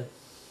Belgrade,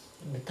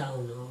 in the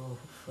town of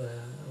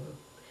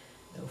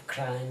of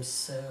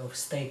crimes, of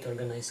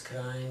state-organized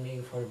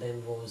crime. For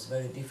them was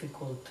very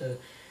difficult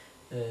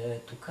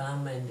to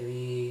come, and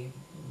we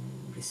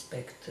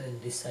respect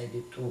and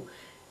decided to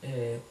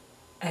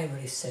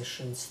every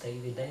session stay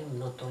with them,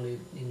 not only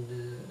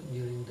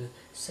during the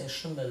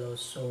session, but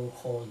also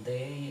whole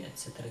day,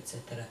 etc.,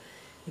 etc.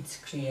 It's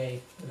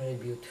create very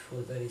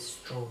beautiful, very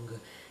strong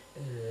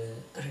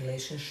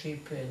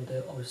relationship, and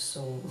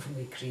also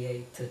we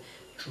create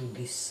through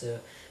this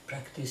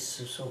practice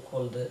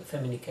so-called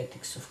feminine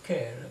ethics of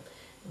care.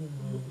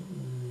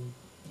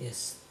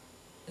 Yes,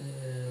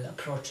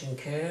 approaching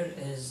care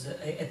as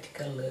an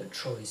ethical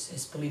choice,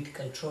 as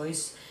political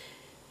choice,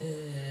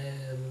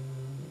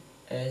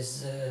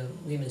 as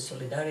women's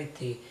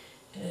solidarity.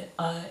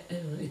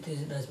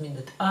 It does mean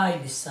that I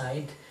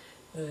decide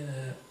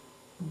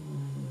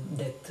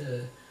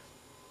that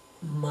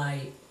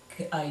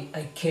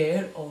I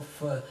care of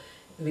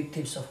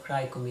victims of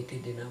crime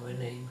committed in our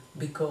name,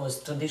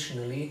 because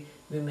traditionally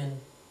women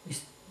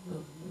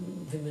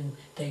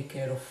take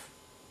care of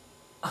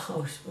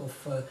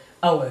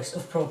hours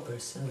of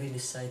propers, and we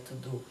decide to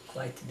do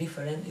quite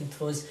different. It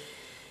was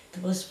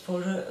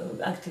for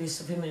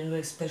activists of women,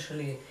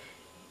 especially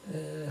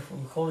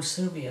from whole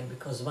Serbia,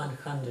 because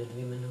 100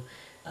 women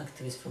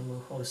activists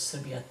from whole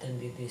Serbia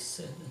attended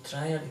this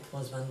trial. It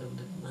was one of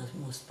the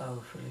most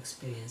powerful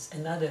experience.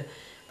 Another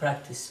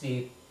practice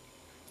we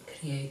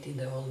created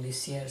all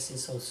these years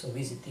is also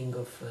visiting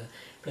of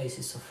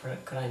places of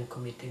crime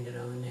committed in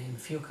our name.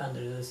 Few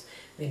hundred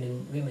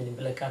women in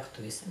black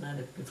activists.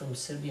 Another from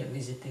Serbia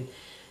visited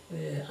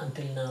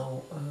until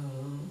now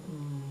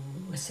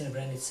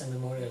Srebrenica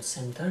Memorial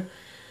Center,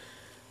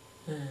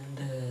 and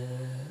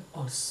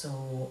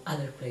also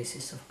other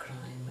places of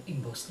crime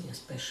in Bosnia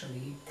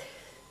especially.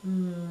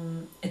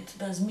 It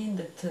does mean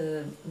that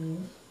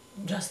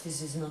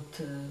justice is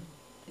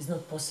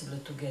not possible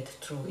to get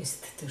through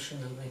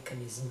institutional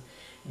mechanism.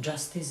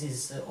 Justice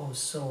is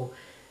also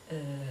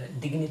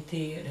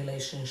dignity,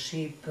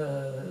 relationship,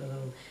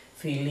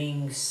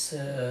 feelings,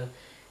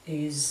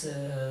 is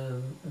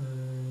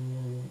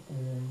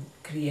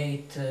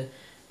create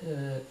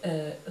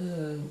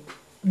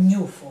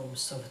new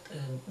forms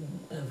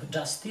of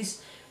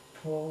justice,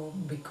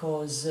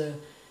 because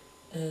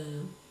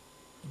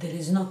there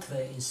is not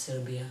way in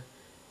Serbia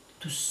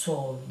to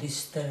solve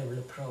this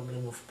terrible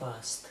problem of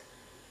past.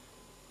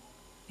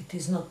 It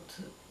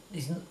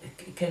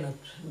cannot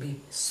be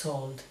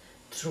solved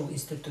through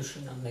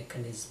institutional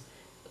mechanism,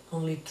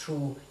 only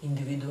through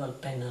individual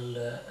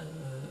penal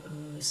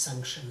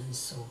sanction and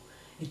so.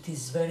 It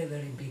is very,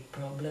 very big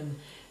problem,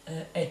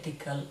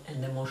 ethical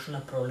and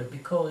emotional problem,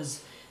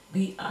 because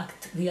we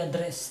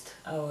address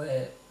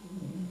our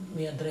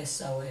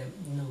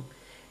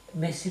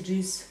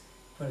messages,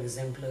 for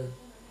example,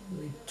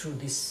 through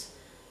this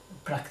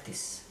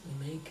practice we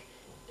make,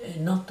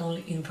 not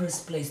only in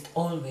first place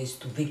always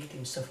to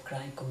victims of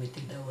crime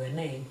committed in our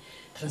name,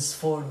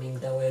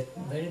 transforming our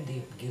very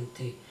deep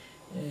guilty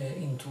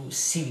into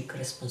civic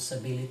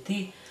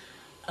responsibility,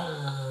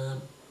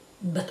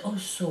 but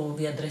also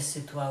we address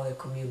it to our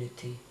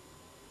community,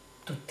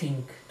 to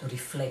think, to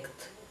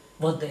reflect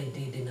what they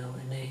did in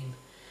our name,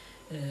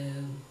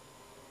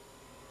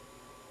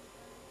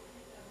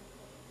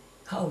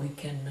 how we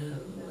can,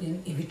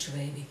 in which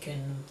way we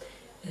can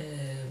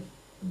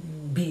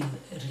build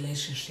a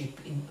relationship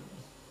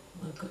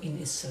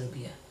in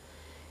Serbia,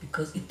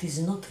 because it is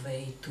not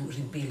way to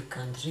rebuild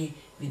country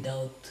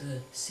without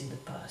see the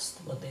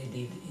past, what they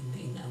did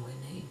in our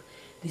name.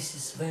 This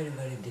is very,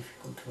 very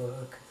difficult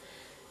work,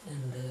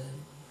 and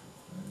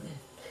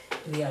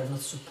we are not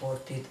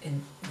supported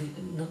and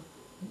not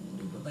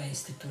by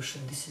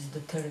institution. This is the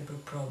terrible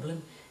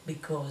problem,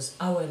 because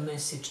our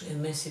message, a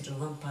message of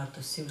one part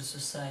of civil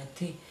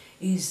society,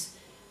 is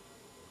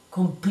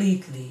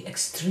completely,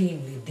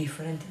 extremely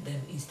different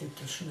than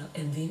institutional,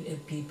 and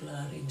people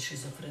are in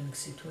schizophrenic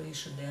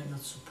situation. They are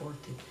not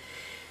supported,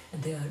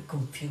 and they are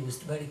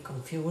confused, very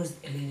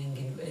confused, living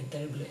in a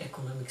terrible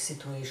economic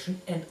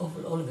situation, and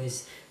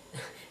always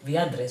we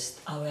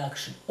addressed our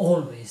action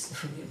always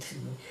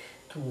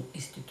to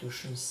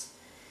institutions,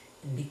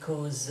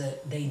 because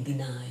they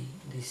deny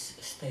this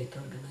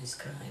state-organized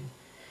crime.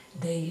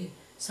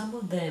 Some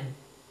of them,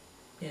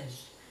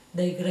 yes,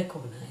 they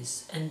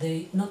recognize, and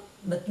they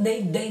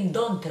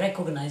don't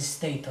recognize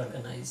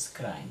state-organized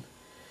crime.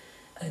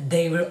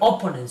 They were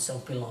opponents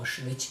of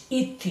Milosevic.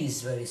 It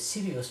is very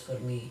serious for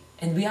me.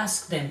 And we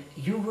ask them,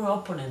 you were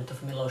opponent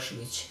of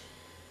Milosevic,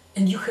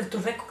 and you have to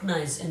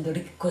recognize and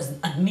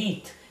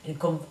admit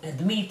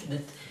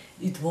that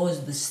it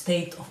was the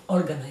state of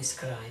organized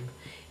crime.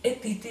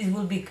 It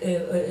will be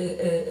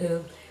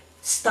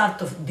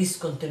start of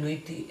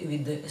discontinuity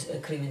with the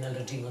criminal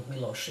regime of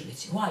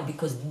Milosevic. Why?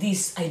 Because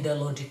these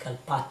ideological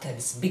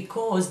patterns,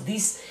 because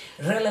these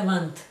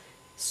relevant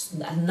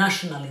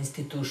national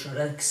institutions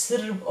like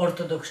Serb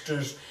Orthodox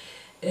Church,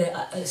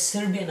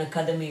 Serbian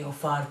Academy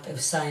of Art and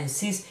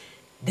Sciences,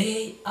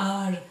 they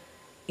are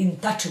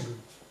untouchable.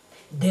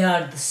 They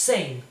are the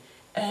same.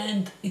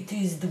 and it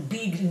is the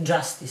big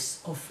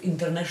injustice of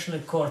International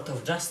Court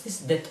of Justice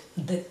that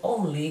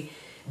only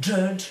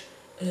judge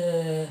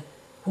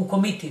who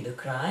committed the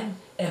crime,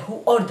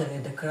 who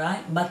ordered the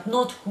crime, but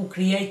not who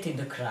created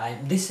the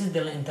crime. This is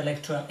the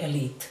intellectual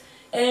elite.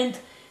 And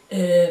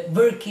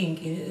working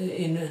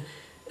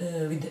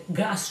with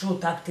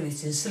grassroots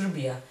activists in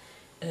Serbia,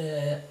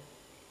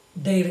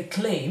 they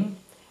reclaim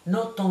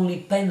not only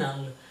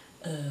penal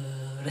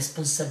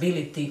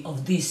responsibility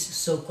of this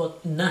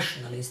so-called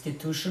national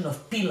institution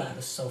of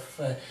pillars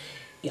of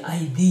the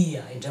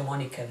idea,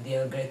 hegemonic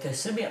idea of Greater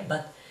Serbia,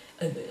 but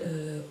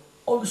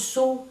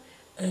also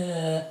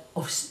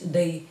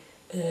they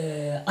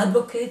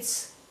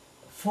advocates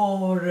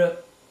for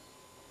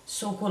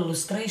so-called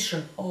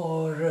lustration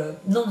or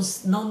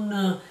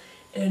non-penal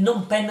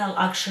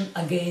action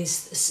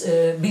against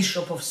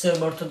Bishop of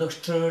Serb Orthodox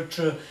Church,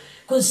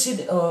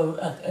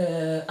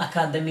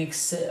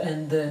 academics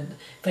and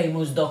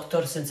famous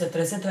doctors,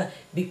 etc., etc.,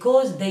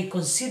 because they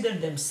consider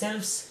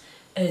themselves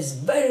as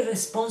very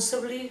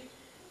responsibly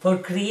for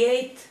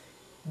create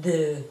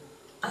the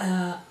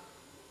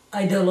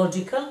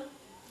ideological,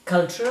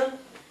 cultural,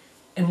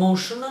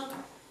 emotional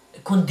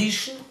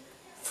condition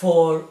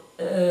for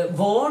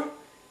war,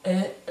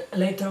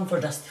 later on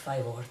for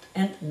justified war.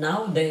 And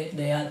now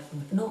they are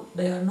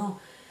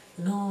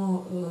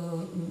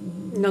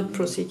not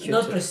prosecuted.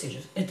 Not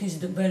prosecuted. It is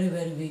very,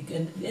 very big,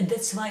 and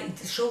that's why it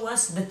shows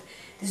us that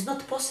it is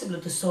not possible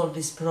to solve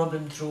this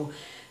problem through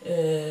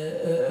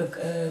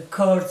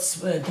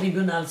courts,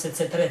 tribunals,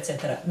 etc.,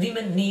 etc.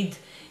 Women need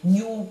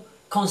new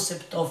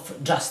concept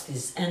of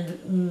justice,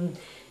 and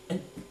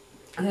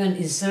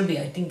in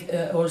Serbia, I think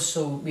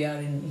also we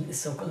are in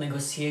so-called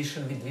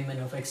negotiation with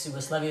women of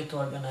ex-Yugoslavia to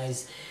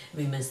organize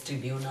women's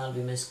tribunal,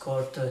 women's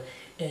court,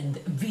 and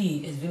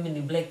we, as Women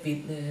in Black,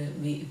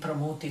 we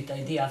promoted the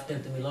idea after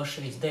the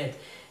Milosevic death,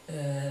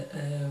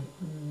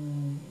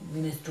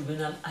 women's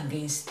tribunal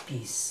against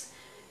peace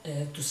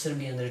to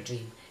Serbian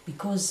regime,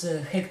 because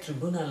Hague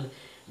Tribunal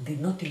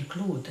did not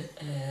include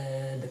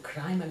the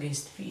crime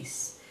against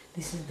peace.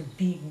 This is the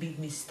big, big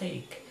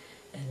mistake.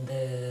 And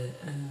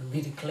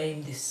we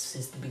reclaimed this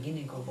since the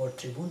beginning of our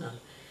tribunal.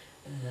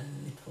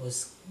 It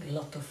was a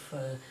lot of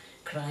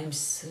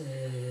crimes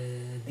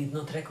did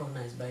not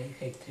recognized by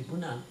Hague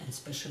Tribunal, and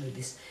especially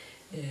this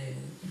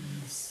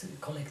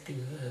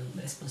collective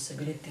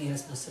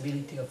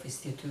responsibility of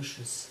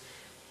institutions,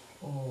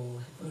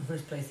 or in the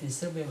first place in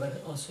Serbia,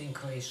 but also in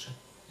Croatia,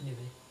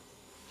 anyway.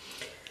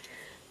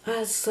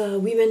 As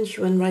women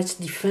human rights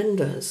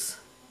defenders,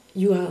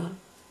 you are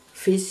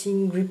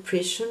facing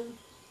repression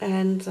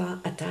and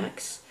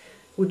attacks.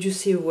 Would you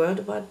say a word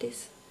about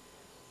this?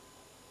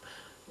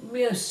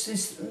 Yes,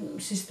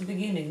 since the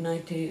beginning,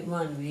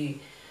 91,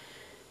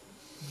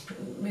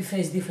 we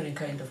face different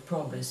kind of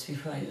problems. We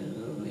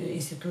find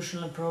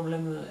institutional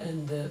problem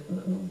and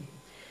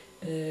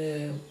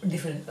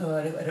different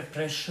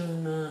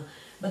repression,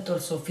 but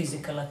also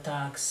physical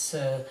attacks,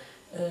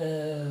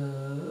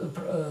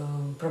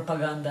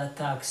 propaganda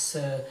attacks,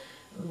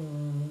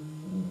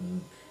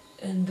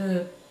 and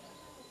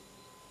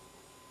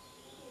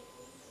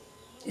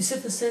in a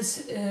certain sense,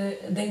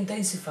 they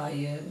intensify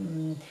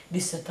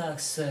these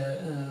attacks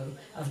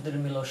after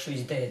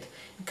Milosevic death,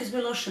 because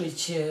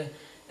Milosevic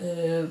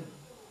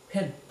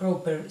had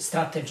proper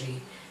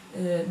strategy,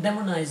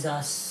 demonize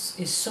us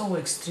in so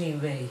extreme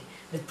way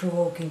that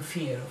provoking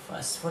fear of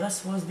us. For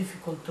us, it was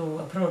difficult to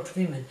approach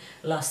women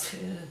last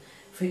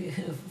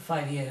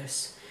 5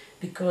 years,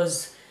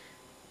 because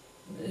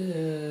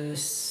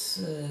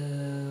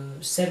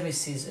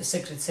services,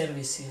 secret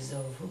services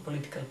of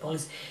political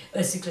policy,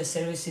 secret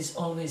services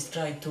always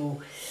try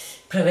to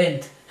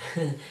prevent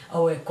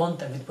our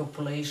contact with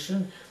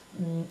population,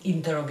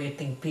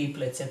 interrogating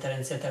people, etc.,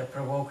 etc.,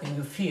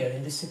 provoking fear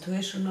in the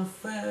situation of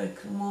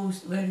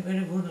most very,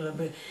 very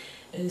vulnerable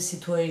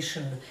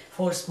situation,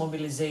 forced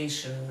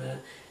mobilization,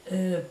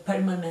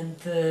 permanent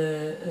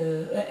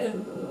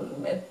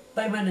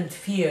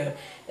fear,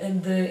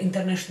 and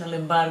international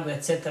embargo,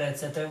 etc.,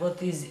 etc.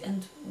 What is,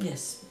 and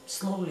yes,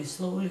 slowly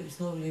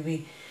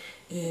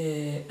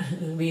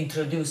we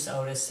introduce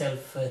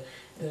ourselves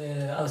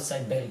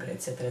outside Belgrade,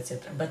 etc.,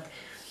 etc. But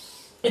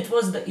it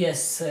was at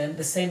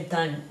the same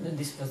time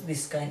this was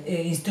this kind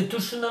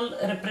institutional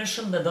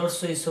repression, but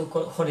also a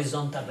so-called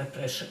horizontal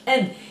repression.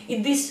 And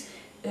in this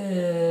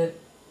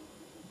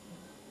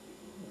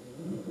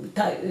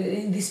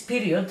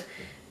period,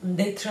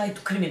 they tried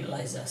to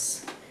criminalize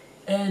us.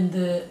 And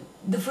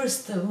the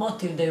first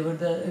motive they would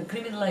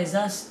criminalize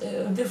us,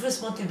 the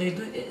first motive they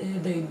do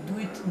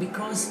it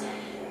because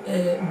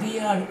we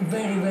are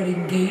very, very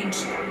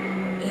engaged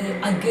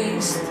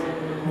against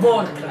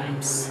war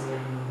crimes.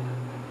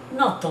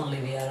 Not only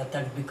we are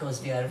attacked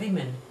because we are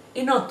women,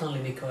 and not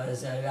only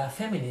because we are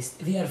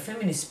feminists, we are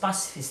feminist,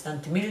 pacifist,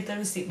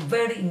 anti-militarist,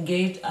 very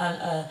engaged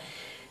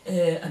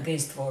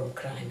against war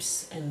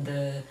crimes. And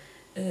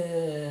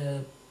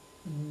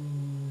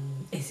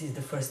it is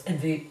the first,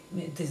 and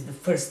it is the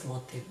first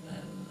motive,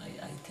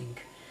 I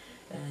think,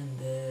 and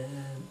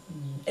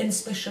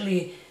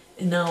especially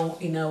now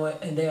in our,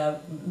 and they are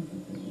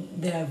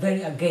they are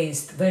very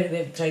against,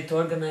 very try to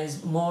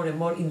organize more and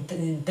more,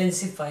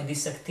 intensify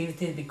this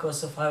activity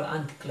because of our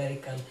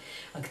anti-clerical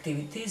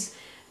activities,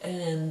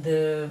 and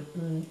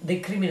they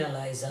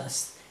criminalize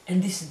us.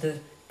 And this is the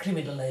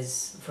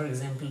criminalize, for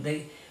example,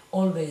 they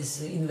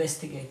always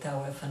investigate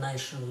our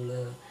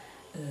financial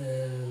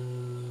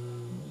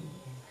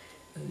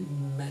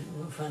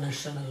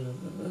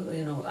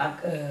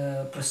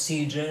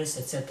procedures,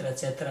 etc.,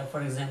 etc.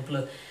 For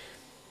example,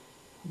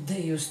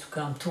 they used to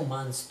come 2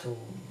 months to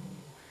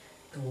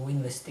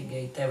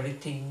investigate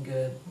everything.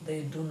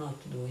 They do not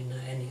do in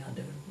any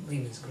other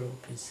women's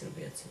group in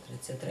Serbia, etc.,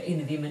 etc.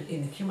 In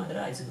human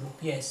rights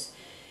group, yes,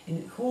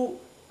 who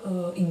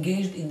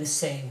engaged in the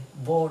same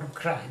war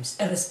crimes,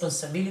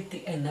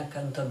 irresponsibility and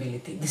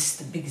accountability. This is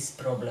the biggest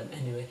problem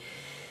anyway.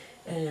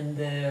 And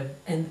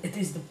it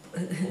is the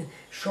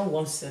show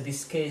also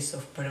this case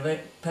of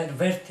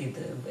perverted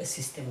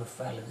system of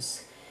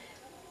violence.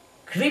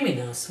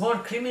 Criminals, war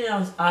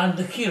criminals, are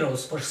the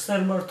heroes for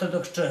Serb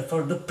Orthodox Church,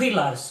 for the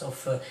pillars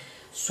of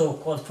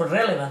so-called, for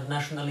relevant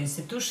national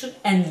institution,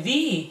 and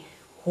we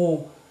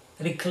who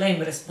reclaim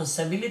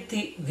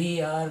responsibility,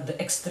 we are the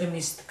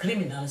extremist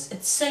criminals.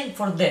 It's same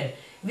for them.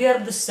 We are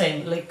the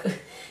same, like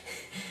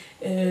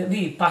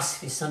we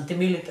pacifists,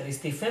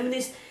 anti-militarists,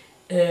 feminists,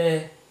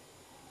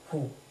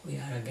 who we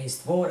are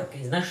against war,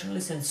 against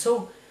nationalism, and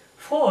so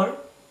for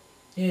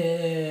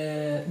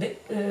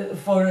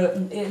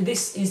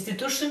this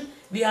institution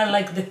we are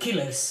like the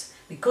killers,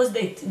 because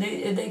they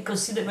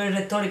consider very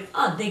rhetoric,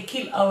 they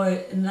kill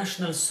our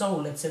national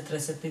soul, etc.,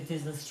 etc. It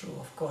is not true,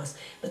 of course,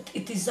 but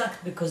it is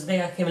act because they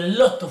have a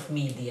lot of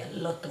media,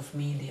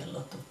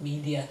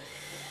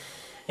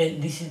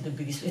 and this is the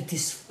biggest. It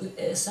is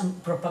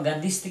some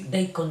propagandistic.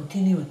 They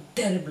continue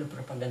terrible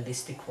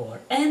propagandistic war,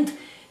 and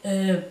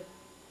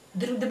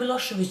during the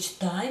Milosevic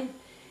time,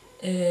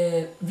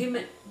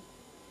 women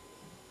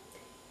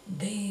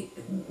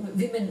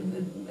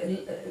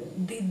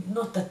did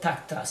not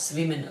attack us,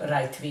 women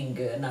right-wing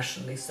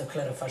nationalist or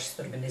clerofascist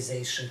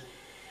organization.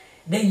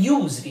 They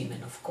use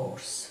women, of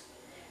course.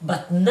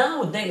 But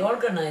now they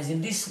organize,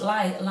 in this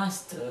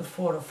last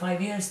 4 or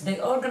 5 years, they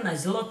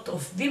organize a lot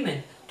of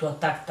women to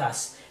attack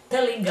us,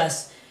 telling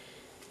us,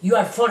 you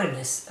are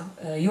foreigners,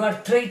 you are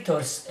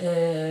traitors,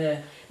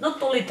 not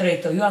only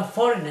traitors, you are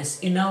foreigners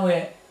in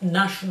our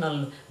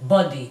national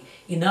body,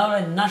 in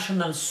our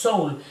national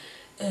soul.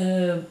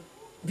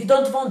 We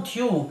don't want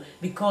you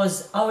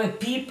because our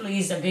people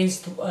is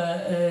against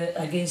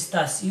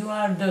us. You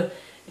are the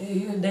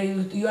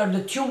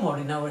tumor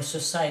in our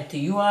society.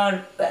 You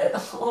are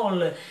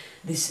all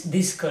this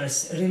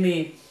discourse,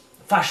 really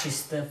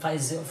fascist,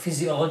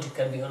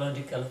 physiological,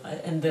 biological,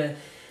 and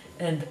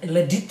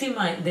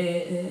legitimate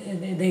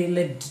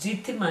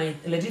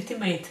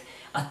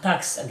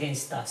attacks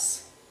against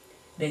us.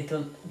 They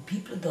told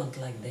people don't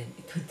like them.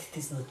 It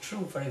is not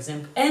true, for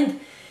example, and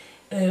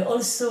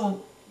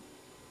also.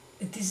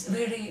 It is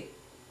very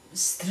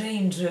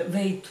strange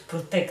way to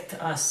protect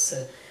us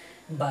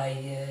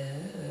by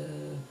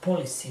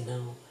policy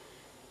now.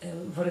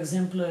 For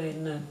example,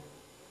 in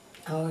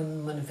our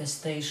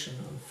manifestation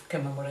of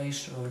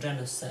commemoration of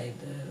genocide,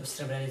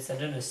 Srebrenica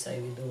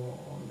genocide, we do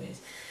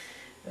always,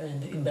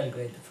 and in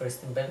Belgrade,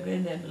 first in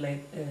Belgrade,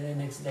 and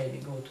next day we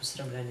go to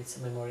Srebrenica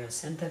Memorial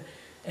Center,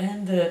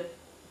 and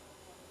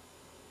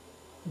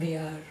we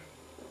are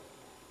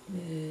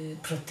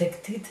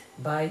protected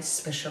by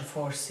special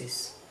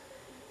forces.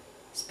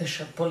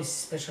 Special police,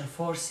 special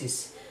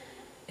forces.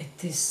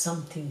 It is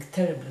something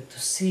terrible to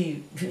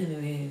see.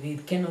 We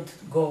cannot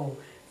go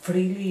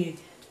freely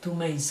to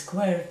main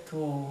square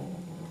to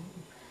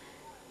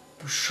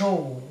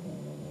show,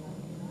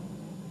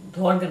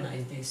 to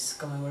organize this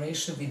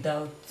commemoration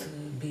without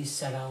being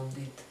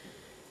surrounded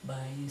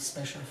by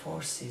special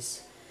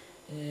forces.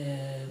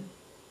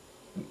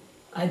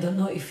 I don't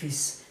know if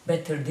it's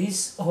better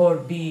this or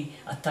be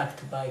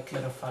attacked by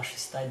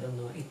clerofascists. I don't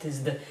know. It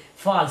is the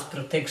false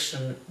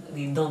protection.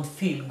 We don't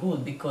feel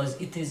good because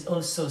it is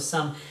also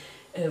some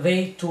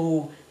way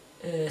to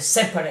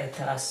separate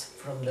us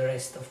from the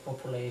rest of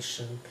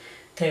population.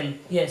 Tell,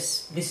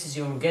 yes, this is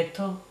your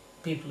ghetto,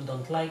 people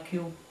don't like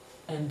you,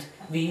 and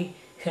we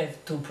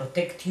have to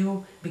protect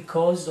you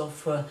because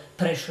of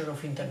pressure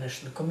of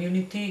international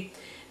community,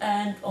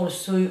 and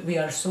also we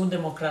are so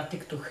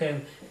democratic to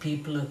have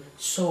people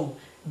so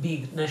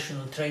big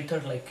national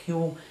traitor like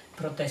you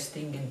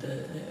protesting in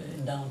the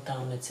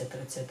downtown,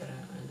 etc., etc.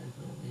 I don't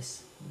know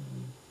this.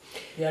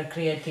 We are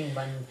creating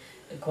one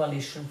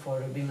coalition for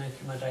women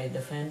human rights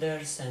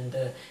defenders and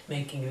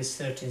making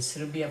research in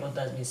Serbia. What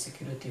does mean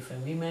security for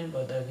women?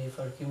 What does mean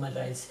for human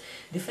rights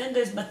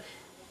defenders? But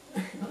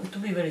to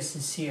be very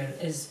sincere,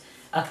 as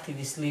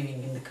activists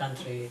living in the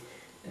country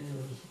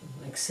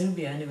like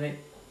Serbia anyway,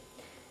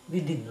 we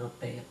did not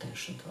pay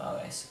attention to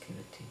our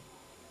security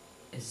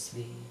as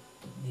we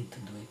need to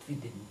do it. We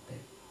didn't pay.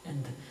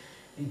 And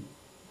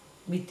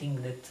we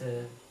think that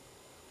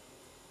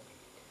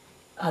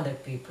other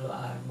people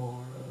are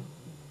more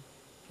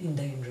in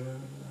danger,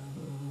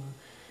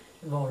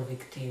 war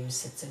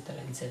victims, etc.,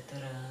 etc.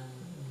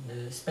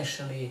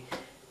 Especially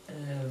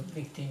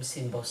victims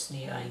in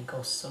Bosnia, in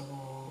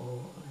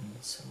Kosovo, and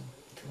so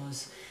it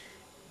was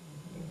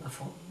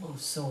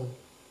also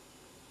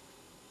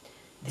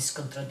this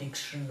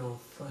contradiction of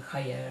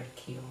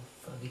hierarchy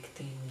of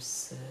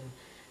victims,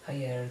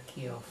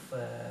 hierarchy of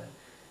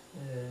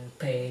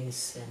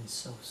pains, and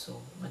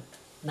so. But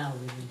now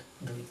we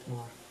will do it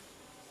more.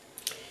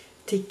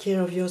 Take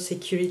care of your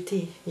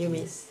security, you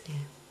mean? Yes. Yeah.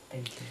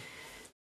 Thank you.